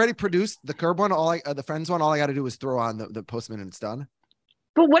already produced the Curb one. The Friends one. All I got to do is throw on the postman and it's done.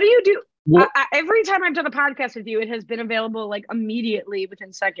 But what do you do? Every time I've done a podcast with you, it has been available like immediately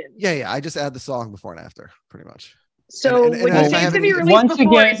within seconds. Yeah. I just add the song before and after, pretty much. So when you say it's to be released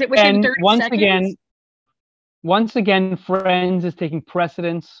before, is it within 30 seconds? Once again, Friends is taking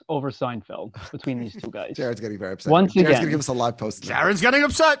precedence over Seinfeld between these two guys. Jared's getting very upset. Jared's going to give us a live post. Jared's getting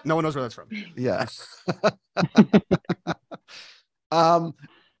upset. No one knows where that's from. Yeah.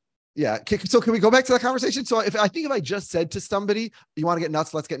 Yeah. So can we go back to that conversation? So if I just said to somebody, you want to get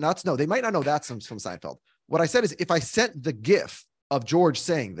nuts, let's get nuts. No, they might not know that's from Seinfeld. What I said is if I sent the GIF of George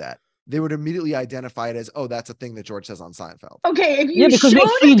saying that, they would immediately identify it as, oh, that's a thing that George says on Seinfeld. Okay, if you showed a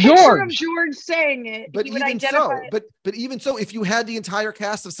picture of George saying it, but you would even identify so, but even so, if you had the entire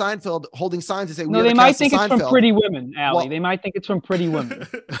cast of Seinfeld holding signs and say, no, they might think it's from Pretty Women, Allie. They might think it's from Pretty Women.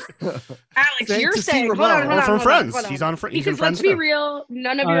 Alex, you're saying, hold on, from Friends. He's on Friends. Because let's be real,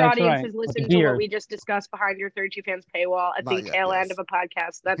 none of your audience has listened to what we just discussed behind your 32 fans paywall at the tail end of a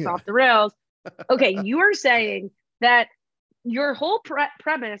podcast that's off the rails. Okay, you are saying that your whole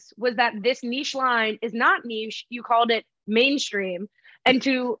premise was that this niche line is not niche. You called it mainstream. And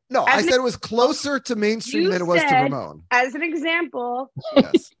I said it was closer to mainstream than it was to Ramon. As an example,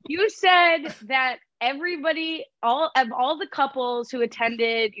 you said that everybody, all the couples who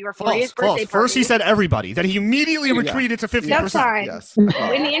attended your 40th birthday party. First he said everybody. Then he immediately retreated to 50%. That's fine. Yes. In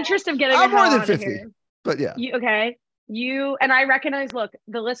the interest of getting more than 50. Here, but yeah. You and I recognize, look,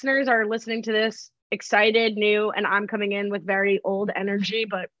 the listeners are listening to this excited, new, and I'm coming in with very old energy,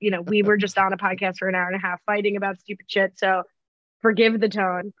 but we were just on a podcast for an hour and a half fighting about stupid shit, so forgive the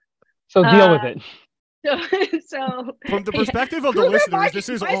tone. So deal with it. So from the perspective of the listeners, this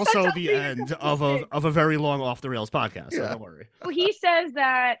is also the end of a very long off the rails podcast. So don't worry. So he says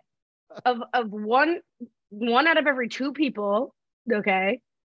that of one out of every two people,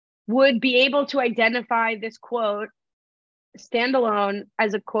 would be able to identify this quote standalone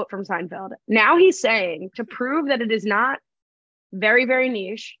as a quote from Seinfeld. Now he's saying to prove that it is not very, very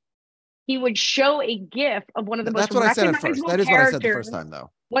niche, he would show a GIF of one of the most recognizable characters. That is what I said the first time,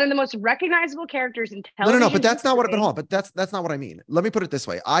 though. One of the most recognizable characters in television. No, but that's not what. But hold on, but that's not what I mean. Let me put it this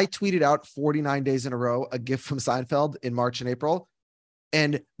way: I tweeted out 49 days in a row a GIF from Seinfeld in March and April,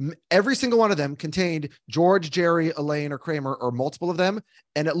 and every single one of them contained George, Jerry, Elaine, or Kramer, or multiple of them,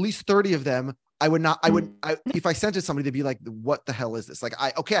 and at least 30 of them. If I sent it to somebody, they'd be like, what the hell is this? Like,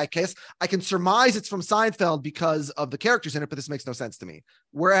 I guess I can surmise it's from Seinfeld because of the characters in it, but this makes no sense to me.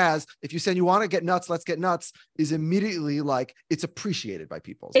 Whereas if you say you want to get nuts, let's get nuts is immediately like, it's appreciated by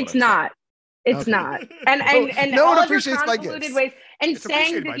people. It's not. It's not. And no all one of your appreciates my convoluted gifts. ways. And It's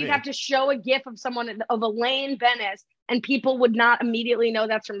saying that you'd have to show a GIF of someone, of Elaine Bennis, and people would not immediately know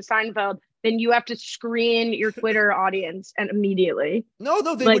that's from Seinfeld, then you have to screen your Twitter audience and immediately. No,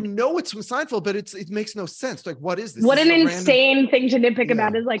 they would know it's from Seinfeld, but it makes no sense. Like, what is this? What an insane thing to nitpick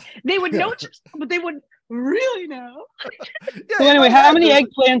about is like, they would know, but they wouldn't really know. So anyway, how many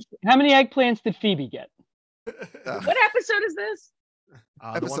eggplants did Phoebe get? What episode is this?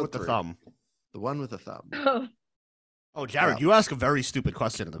 The one with 3. the thumb. The one with the thumb. Oh, Jared, you ask a very stupid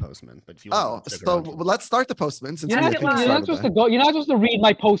question in the Postman. But if you let's start the Postman. Since you're not supposed to read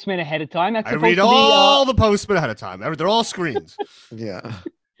my Postman ahead of time. I read all the Postman ahead of time. They're all screens. Yeah.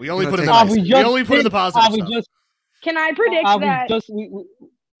 We only put in the positive stuff. Can I predict that?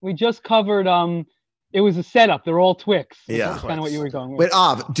 We just covered. It was a setup. They're all Twix. Yeah, that's kind of what you were going with.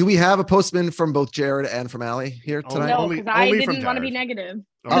 Wait, do we have a Postman from both Jared and from Allie here tonight? No, because I didn't want to be negative.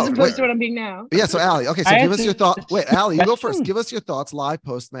 As opposed to what I'm being now. Yeah, so Allie, okay, so give us your thoughts. Wait, Allie, you go first. Give us your thoughts, live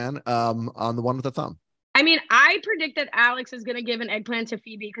Postman, on the one with the thumb. I mean, I predict that Alex is going to give an eggplant to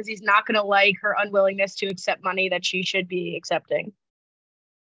Phoebe because he's not going to like her unwillingness to accept money that she should be accepting.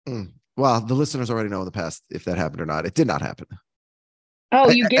 Well, the listeners already know in the past if that happened or not. It did not happen. Oh,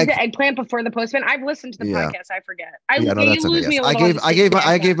 you gave the eggplant before the Postman? I've listened to the podcast. I forget. You lose me a little.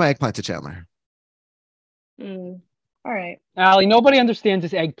 I gave my eggplant to Chandler. All right. Allie, nobody understands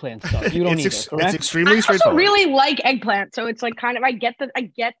this eggplant stuff. You don't need it, correct? It's extremely I also straightforward. really like eggplant, so it's like kind of I get the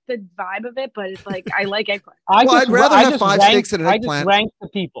vibe of it, but it's like I like eggplant. I'd rather have 5 steaks than an I eggplant. just rank the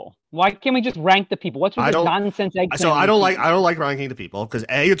people. Why can't we just rank the people? What's with this nonsense eggplant? So I don't like ranking the people because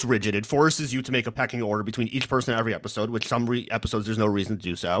A, it's rigid. It forces you to make a pecking order between each person every episode, which some episodes there's no reason to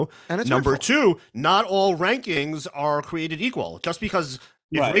do so. And it's Number hurtful. 2, not all rankings are created equal. Just because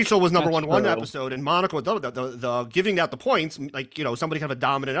if Rachel was number one episode and Monica was the giving out the points, like, you know, somebody have a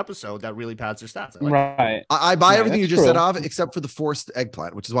dominant episode that really pads their stats. I buy everything you just said off except for the forced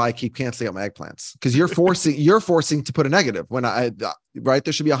eggplant, which is why I keep canceling out my eggplants, because you're forcing to put a negative when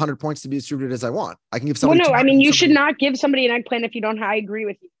there should be 100 points to be distributed as I want. I can give somebody. Well, no, I mean you should not give somebody an eggplant if you don't. I agree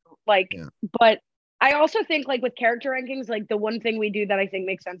with you. But I also think like with character rankings, like the one thing we do that I think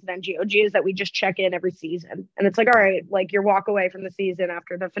makes sense in NGOG is that we just check in every season, and it's like, all right, like your walk away from the season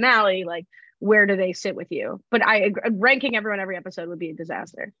after the finale, like where do they sit with you? But ranking everyone every episode would be a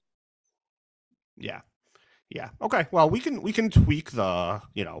disaster. Yeah. Okay. Well, we can tweak the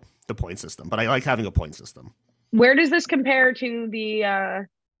point system, but I like having a point system. Where does this compare to the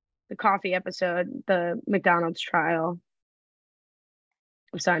coffee episode, the McDonald's trial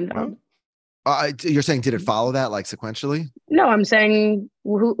of Seinfeld? You're saying did it follow that like sequentially? No, I'm saying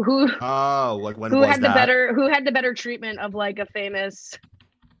who like when who was had that? who had the better treatment of like a famous.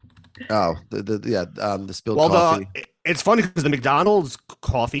 Oh, the spilled coffee. It's funny because the McDonald's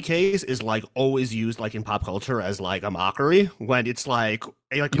coffee case is like always used like in pop culture as like a mockery when it's like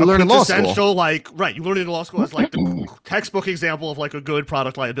you learn in law school. You learn it in law school as like the textbook example of like a good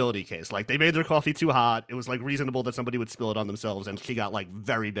product liability case. Like they made their coffee too hot. It was like reasonable that somebody would spill it on themselves, and she got like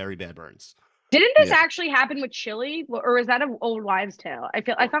very, very bad burns. Didn't this actually happen with chili, or is that an old wives' tale? I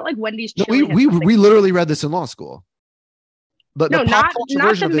thought like Wendy's chili. No, we literally read this in law school. But no, not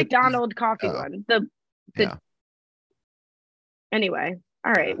the McDonald's coffee one. Anyway,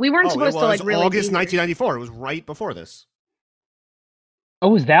 all right. We weren't supposed to like really. August 1994. It was right before this. Oh,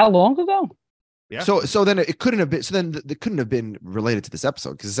 was that long ago? Yeah. So then it couldn't have been. So then it couldn't have been related to this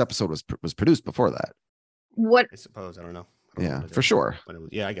episode because this episode was produced before that. What? I suppose I don't know. Yeah, for sure.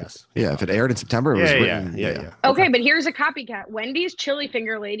 Yeah, I guess. Yeah, if it aired in September, it was written. Yeah. Okay, but here's a copycat. Wendy's chili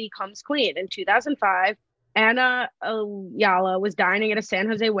finger lady comes clean. In 2005, Anna Ayala was dining at a San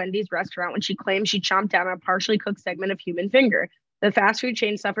Jose Wendy's restaurant when she claimed she chomped down on a partially cooked segment of human finger. The fast food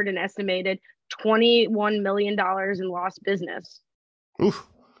chain suffered an estimated $21 million in lost business. Oof.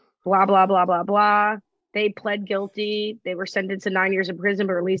 Blah, blah, blah, blah, blah. They pled guilty. They were sentenced to 9 years in prison,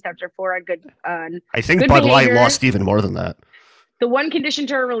 but released after 4 on good. I think Bud Light lost even more than that. The one condition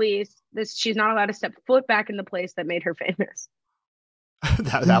to her release: she's not allowed to step foot back in the place that made her famous.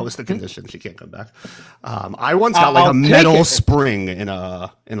 that was the condition. She can't come back. I once got like a metal spring in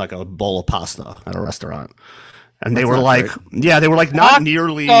like a bowl of pasta at a restaurant, and they were like, not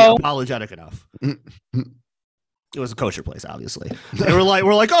nearly apologetic enough. It was a kosher place, obviously. They were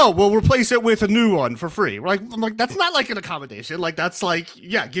like, oh, we'll replace it with a new one for free. I'm like, that's not like an accommodation. Like that's like,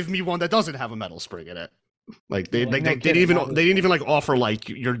 yeah, give me one that doesn't have a metal spring in it. Like they didn't even like offer like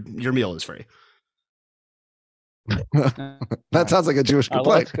your meal is free. That sounds like a Jewish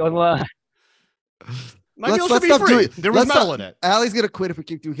complaint. My meal should be free. There was metal in it. Allie's gonna quit if we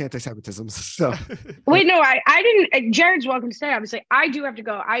keep doing anti-Semitism. So wait, no, I didn't. Jared's welcome to stay. Obviously, I do have to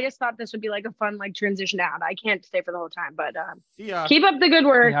go. I just thought this would be like a fun like transition out. I can't stay for the whole time, but keep up the good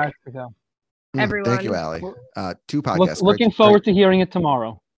work, everyone. Thank you, Allie. 2 podcasts. Looking forward to hearing it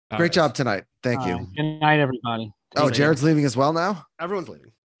tomorrow. Great job tonight. Thank you. Good night, everybody. Jared's leaving as well now. Everyone's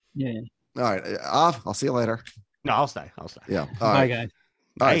leaving. Yeah. All right, I'll see you later. No, I'll stay. Yeah. Bye, guys.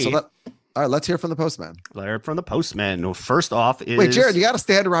 All right. All right, let's hear from the postman. From the postman. First off is... Wait, Jared, you got to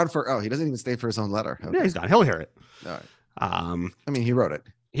stand around for... Oh, he doesn't even stay for his own letter. Okay. Yeah, he's gone. He'll hear it. All right. I mean, he wrote it.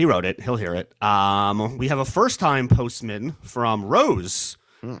 He'll hear it. We have a first-time postman from Rose,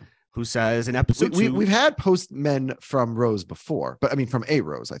 who says in episode 2... We've had postmen from Rose before, but I mean, from a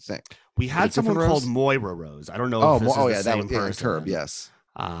Rose, I think. We had someone called Moira Rose. I don't know if this is the same person. Curb, yes.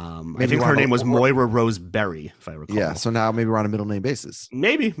 I think her name was Moira Rose Berry, if I recall. Yeah, so now maybe we're on a middle name basis.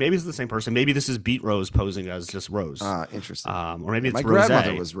 Maybe it's the same person. Maybe this is Beat Rose posing as just Rose. Interesting. Or maybe it's my Rose.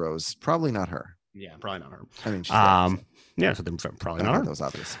 grandmother was Rose. Probably not her. Yeah, probably not her. I mean, she's yeah, so then probably not her. That was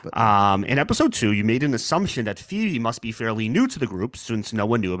obvious. But in episode 2, you made an assumption that Phoebe must be fairly new to the group since no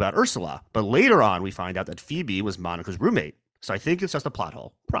one knew about Ursula. But later on, we find out that Phoebe was Monica's roommate. So I think it's just a plot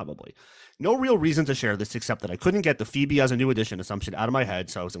hole, probably. No real reason to share this except that I couldn't get the Phoebe as a new addition assumption out of my head,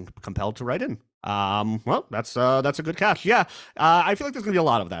 so I was compelled to write in. Well, that's a good catch. Yeah, I feel like there's gonna be a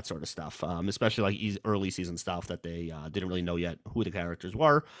lot of that sort of stuff, especially like early season stuff that they didn't really know yet who the characters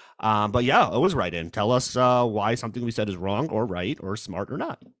were. But yeah, always write in. Tell us why something we said is wrong or right or smart or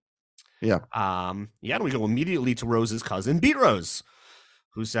not. Yeah. Yeah, and we go immediately to Rose's cousin, Beat Rose,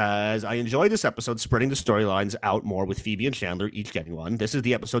 who says, I enjoyed this episode spreading the storylines out more with Phoebe and Chandler each getting one. This is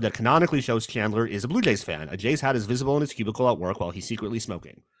the episode that canonically shows Chandler is a Blue Jays fan. A Jays hat is visible in his cubicle at work while he's secretly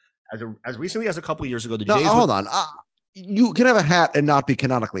smoking. As recently as a couple years ago, the Jays... Hold on. You can have a hat and not be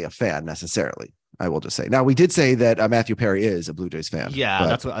canonically a fan necessarily. I will just say. Now, we did say that Matthew Perry is a Blue Jays fan. Yeah,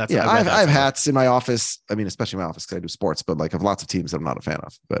 that's what I have hats in my office. I mean, especially my office because I do sports, but like I have lots of teams that I'm not a fan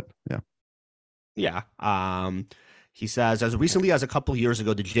of. But yeah. Yeah. He says, as recently as a couple years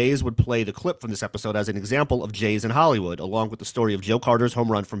ago, the Jays would play the clip from this episode as an example of Jays in Hollywood, along with the story of Joe Carter's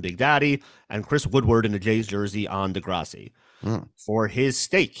home run from Big Daddy and Chris Woodward in a Jays jersey on Degrassi. For his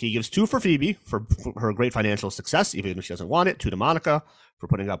stake, he gives 2 for Phoebe for her great financial success, even if she doesn't want it, 2 to Monica for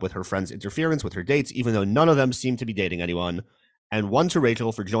putting up with her friend's interference with her dates, even though none of them seem to be dating anyone, and 1 to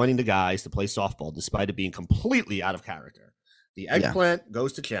Rachel for joining the guys to play softball despite it being completely out of character. The eggplant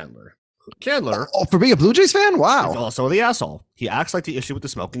goes to Chandler. Chandler, for being a Blue Jays fan? Wow. Is also the asshole. He acts like the issue with the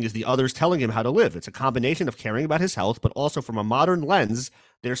smoking is the others telling him how to live. It's a combination of caring about his health, but also from a modern lens,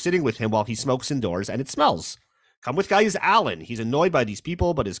 they're sitting with him while he smokes indoors and it smells. Come with guy is Alan. He's annoyed by these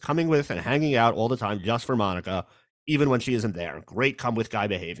people, but is coming with and hanging out all the time just for Monica, even when she isn't there. Great come with guy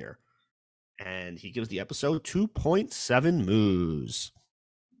behavior. And he gives the episode 2.7 moos.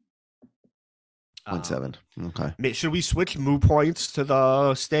 0.7. Okay. Should we switch moo points to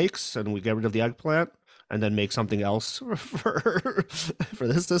the stakes and we get rid of the eggplant and then make something else for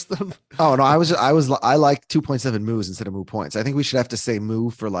this system? Oh no, I like 2.7 moos instead of moo points. I think we should have to say moo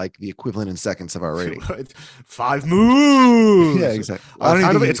for like the equivalent in seconds of our rating. 5 moos. Yeah,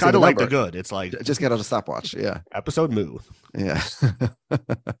 exactly. It's kind of like the good. It's like just get on a stopwatch. Yeah. Episode moo. Yeah.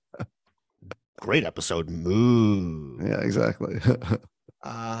 Great episode moo. Yeah, exactly.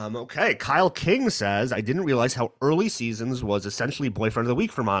 Okay. Kyle King says, I didn't realize how early seasons was essentially boyfriend of the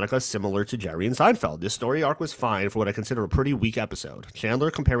week for Monica, similar to Jerry and Seinfeld. This story arc was fine for what I consider a pretty weak episode. Chandler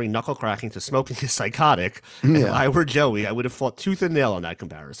comparing knuckle cracking to smoking is psychotic. And if I were Joey, I would have fought tooth and nail on that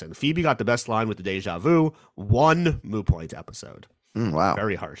comparison. Phoebe got the best line with the deja vu. 1 moo point episode. Wow.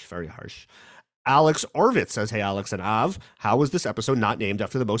 Very harsh. Very harsh. Alex Orvitz says, hey, Alex and Av, how was this episode not named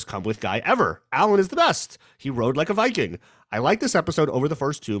after the most come with guy ever? Alan is the best. He rode like a Viking. I like this episode over the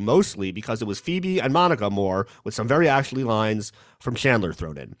first 2, mostly because it was Phoebe and Monica more, with some very Ashley lines from Chandler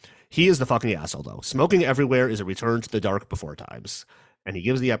thrown in. He is the fucking asshole, though. Smoking everywhere is a return to the dark before times. And he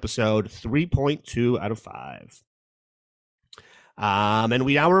gives the episode 3.2 out of 5. And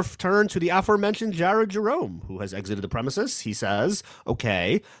we now return to the aforementioned Jared Jerome, who has exited the premises. He says,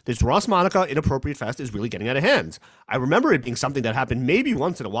 okay, this Ross Monica inappropriate fest is really getting out of hand. I remember it being something that happened maybe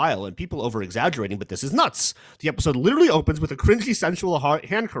once in a while and people over-exaggerating, but this is nuts. The episode literally opens with a cringy sensual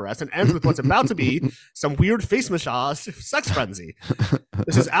hand caress and ends with what's about to be some weird face massage sex frenzy.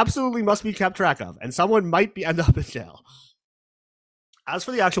 This is absolutely must be kept track of, and someone might end up in jail. As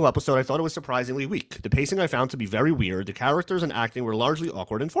for the actual episode, I thought it was surprisingly weak. The pacing I found to be very weird. The characters and acting were largely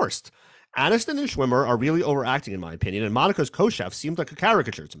awkward and forced. Aniston and Schwimmer are really overacting in my opinion, and Monica's co-chef seemed like a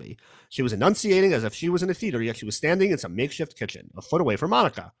caricature to me. She was enunciating as if she was in a theater, yet she was standing in some makeshift kitchen, a foot away from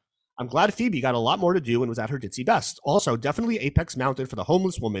Monica. I'm glad Phoebe got a lot more to do and was at her ditzy best. Also, definitely apex mounted for the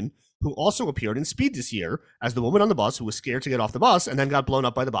homeless woman who also appeared in Speed this year as the woman on the bus who was scared to get off the bus and then got blown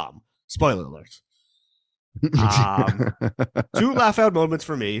up by the bomb. Spoiler alert. 2 laugh-out moments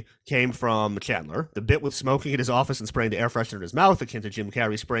for me came from Chandler. The bit with smoking in his office and spraying the air freshener in his mouth, akin to Jim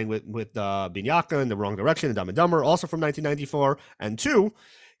Carrey spraying with Binyaka in the wrong direction in Dumb and Dumber, also from 1994. And 2,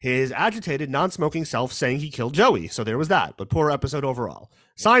 his agitated, non-smoking self saying he killed Joey. So there was that, but poor episode overall.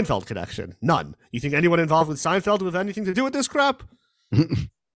 Seinfeld connection, none. You think anyone involved with Seinfeld would have anything to do with this crap?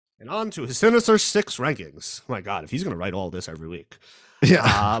 And on to his Sinister 6 rankings. Oh my God, if he's going to write all this every week.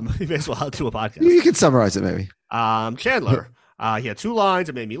 Yeah. He may as well do a podcast. You can summarize it, maybe. Chandler. He had 2 lines.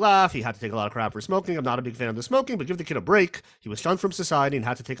 It made me laugh. He had to take a lot of crap for smoking. I'm not a big fan of the smoking, but give the kid a break. He was shunned from society and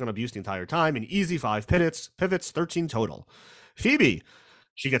had to take on abuse the entire time. An easy 5 pivots, 13 total. Phoebe.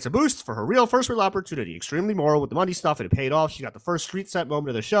 She gets a boost for her first real opportunity. Extremely moral with the money stuff, and it paid off. She got the first street set moment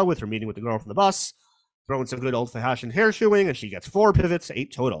of the show with her meeting with the girl from the bus. Throwing some good old-fashioned hair shoeing, and she gets 4 pivots,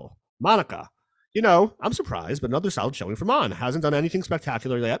 8 total. Monica. You know, I'm surprised, but another solid showing from Mon. Hasn't done anything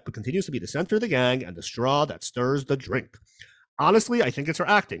spectacular yet, but continues to be the center of the gang and the straw that stirs the drink. Honestly, I think it's her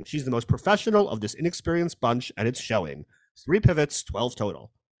acting. She's the most professional of this inexperienced bunch, and it's showing. 3 pivots, 12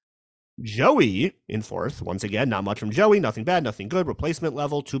 total. Joey in 4th. Once again, not much from Joey. Nothing bad, nothing good. Replacement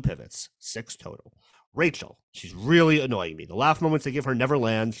level, 2 pivots, 6 total. Rachel, she's really annoying me. The laugh moments they give her never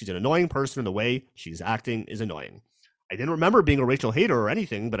land. She's an annoying person, and the way she's acting is annoying. I didn't remember being a Rachel hater or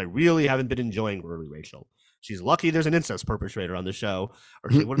anything, but I really haven't been enjoying early Rachel. She's lucky there's an incest perpetrator on the show,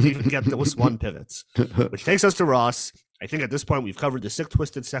 or she wouldn't even get those 1 pivots. Which takes us to Ross. I think at this point we've covered the sick,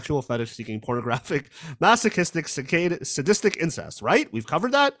 twisted, sexual fetish-seeking, pornographic, masochistic, sadistic incest, right? We've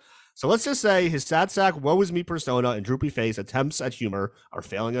covered that? So let's just say his sad sack, woe is me persona and droopy face attempts at humor are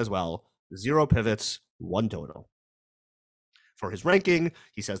failing as well. 0 pivots, 1 total. For his ranking,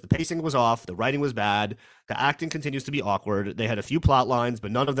 he says the pacing was off, the writing was bad, the acting continues to be awkward, they had a few plot lines,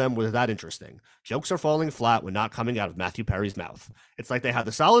 but none of them were that interesting. Jokes are falling flat when not coming out of Matthew Perry's mouth. It's like they had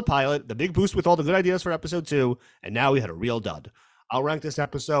the solid pilot, the big boost with all the good ideas for episode 2, and now we had a real dud. I'll rank this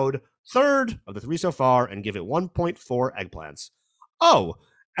episode 3rd of the 3 so far and give it 1.4 eggplants. Oh,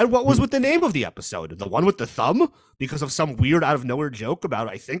 and what was with the name of the episode? The one with the thumb? Because of some weird out-of-nowhere joke about,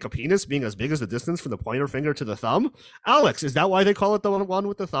 I think, a penis being as big as the distance from the pointer finger to the thumb? Alex, is that why they call it the one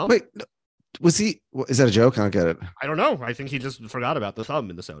with the thumb? Wait, was he... Is that a joke? I don't get it. I don't know. I think he just forgot about the thumb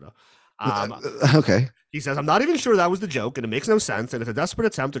in the soda. Okay. He says, I'm not even sure that was the joke, and it makes no sense, and it's a desperate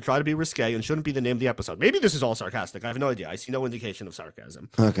attempt to try to be risque and shouldn't be the name of the episode. Maybe this is all sarcastic. I have no idea. I see no indication of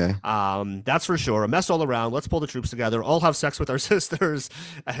sarcasm. Okay. That's for sure. A mess all around. Let's pull the troops together, all have sex with our sisters,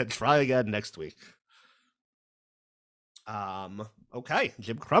 and try again next week. Okay.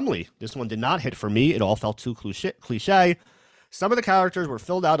 Jim Crumley. This one did not hit for me. It all felt too cliche. Some of the characters were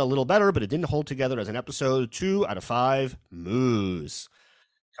filled out a little better, but it didn't hold together as an episode. 2 out of 5 moos.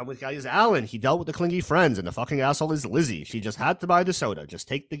 Come with guy is Alan. He dealt with the clingy friends, and the fucking asshole is Lizzie. She just had to buy the soda. Just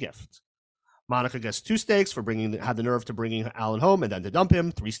take the gift. Monica gets 2 stakes for had the nerve to bringing Alan home and then to dump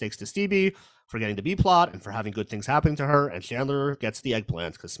him. 3 stakes to Stevie for getting the B plot and for having good things happening to her. And Chandler gets the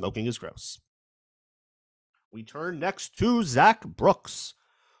eggplant because smoking is gross. We turn next to Zach Brooks,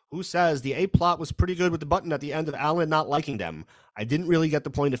 who says the A plot was pretty good with the button at the end of Alan not liking them. I didn't really get the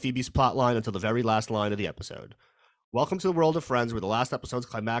point of Phoebe's plot line until the very last line of the episode. Welcome to the world of Friends, where the last episode's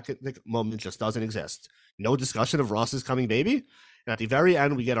climactic moment just doesn't exist. No discussion of Ross's coming baby. And at the very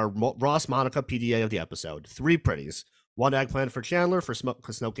end, we get our Ross Monica PDA of the episode. 3 pretties. 1 eggplant for Chandler for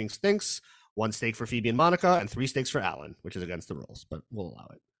smoking stinks. 1 steak for Phoebe and Monica, and 3 steaks for Alan, which is against the rules, but we'll allow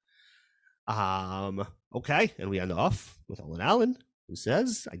it. Okay, and we end off with Olin Allen, who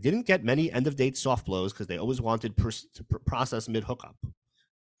says, I didn't get many end-of-date soft blows because they always wanted to process mid-hookup.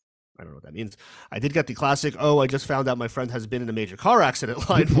 I don't know what that means. I did get the classic, I just found out my friend has been in a major car accident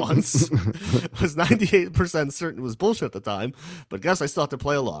line once. Was 98% certain it was bullshit at the time, but guess I still have to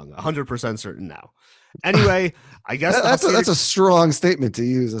play along. 100% certain now. Anyway, I guess that's a strong statement to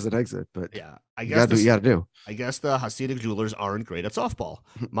use as an exit, but yeah, I guess you gotta do. I guess the Hasidic jewelers aren't great at softball.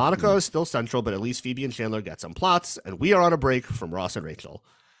 Monica is still central, but at least Phoebe and Chandler get some plots, and we are on a break from Ross and Rachel.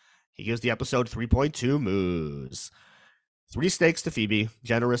 He gives the episode 3.2 moos. 3 stakes to Phoebe,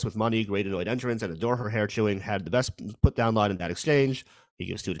 generous with money, great annoyed entrance, and adore her hair chewing, had the best put-down line in that exchange. He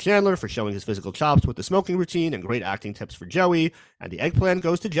gives 2 to Chandler for showing his physical chops with the smoking routine, and great acting tips for Joey, and the eggplant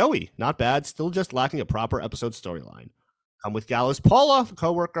goes to Joey. Not bad, still just lacking a proper episode storyline. Come with Gallus Paula, the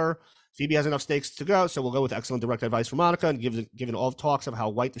co-worker. Phoebe has enough stakes to go, so we'll go with excellent direct advice from Monica, and given all the talks of how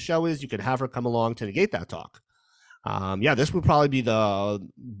white the show is, you can have her come along to negate that talk. This would probably be the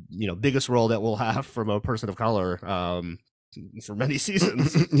biggest role that we'll have from a person of color for many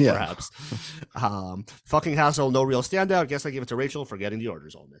seasons, perhaps. Fucking hassle, no real standout. Guess I give it to Rachel for getting the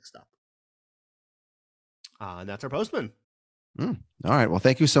orders all mixed up. And that's our postman. All right. Well,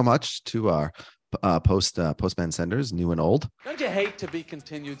 thank you so much to our postman senders, new and old. Don't you hate to be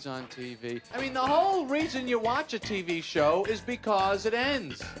continueds on TV? I mean, the whole reason you watch a TV show is because it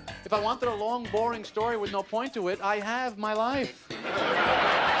ends. If I wanted a long, boring story with no point to it, I have my life.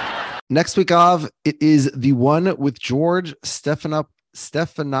 Next week of it is the one with George Stephanopoulos.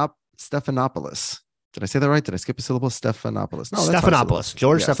 Did I say that right? Did I skip a syllable? Stephanopoulos. No, Stephanopoulos.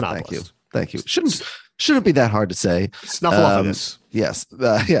 George Stephanopoulos. Thank you. Thank you. Shouldn't be that hard to say. Snuffleupagus. Yes.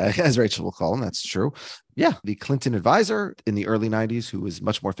 As Rachel will call him. That's true. Yeah. The Clinton advisor in the early 90s, who is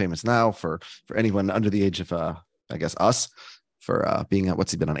much more famous now for anyone under the age of, I guess, us. For being at,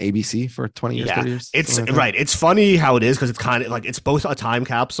 what's he been on ABC for 20 years, 30 years? It's right. It's funny how it is because it's kind of like it's both a time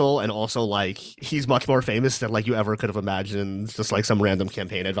capsule and also like he's much more famous than like you ever could have imagined. Just like some random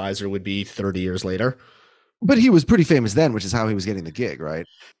campaign advisor would be 30 years later. But he was pretty famous then, which is how he was getting the gig, right?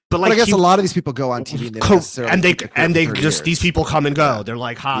 But I guess a lot of these people go on TV and they just these people come and go. They're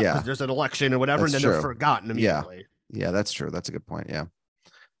like hot because there's an election or whatever, and then they're forgotten immediately. Yeah, that's true. That's a good point. Yeah.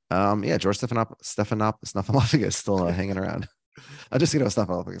 Yeah, George Stephanopoulos is still hanging around. I'll just get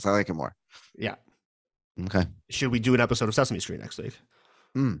Stephanopoulos. I like him more. Yeah. Okay. Should we do an episode of Sesame Street next week?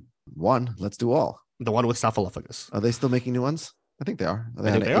 One. Let's do all. The one with Stephanopoulos. Are they still making new ones? I think they are. Are they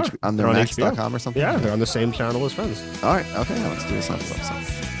I think they are. On their Max.com or something? Yeah, they're on the same channel as Friends. All right. Okay. Now let's do this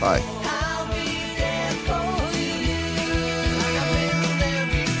episode. Bye.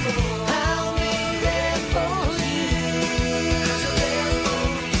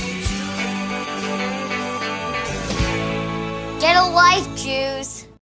 Get a life, Jews.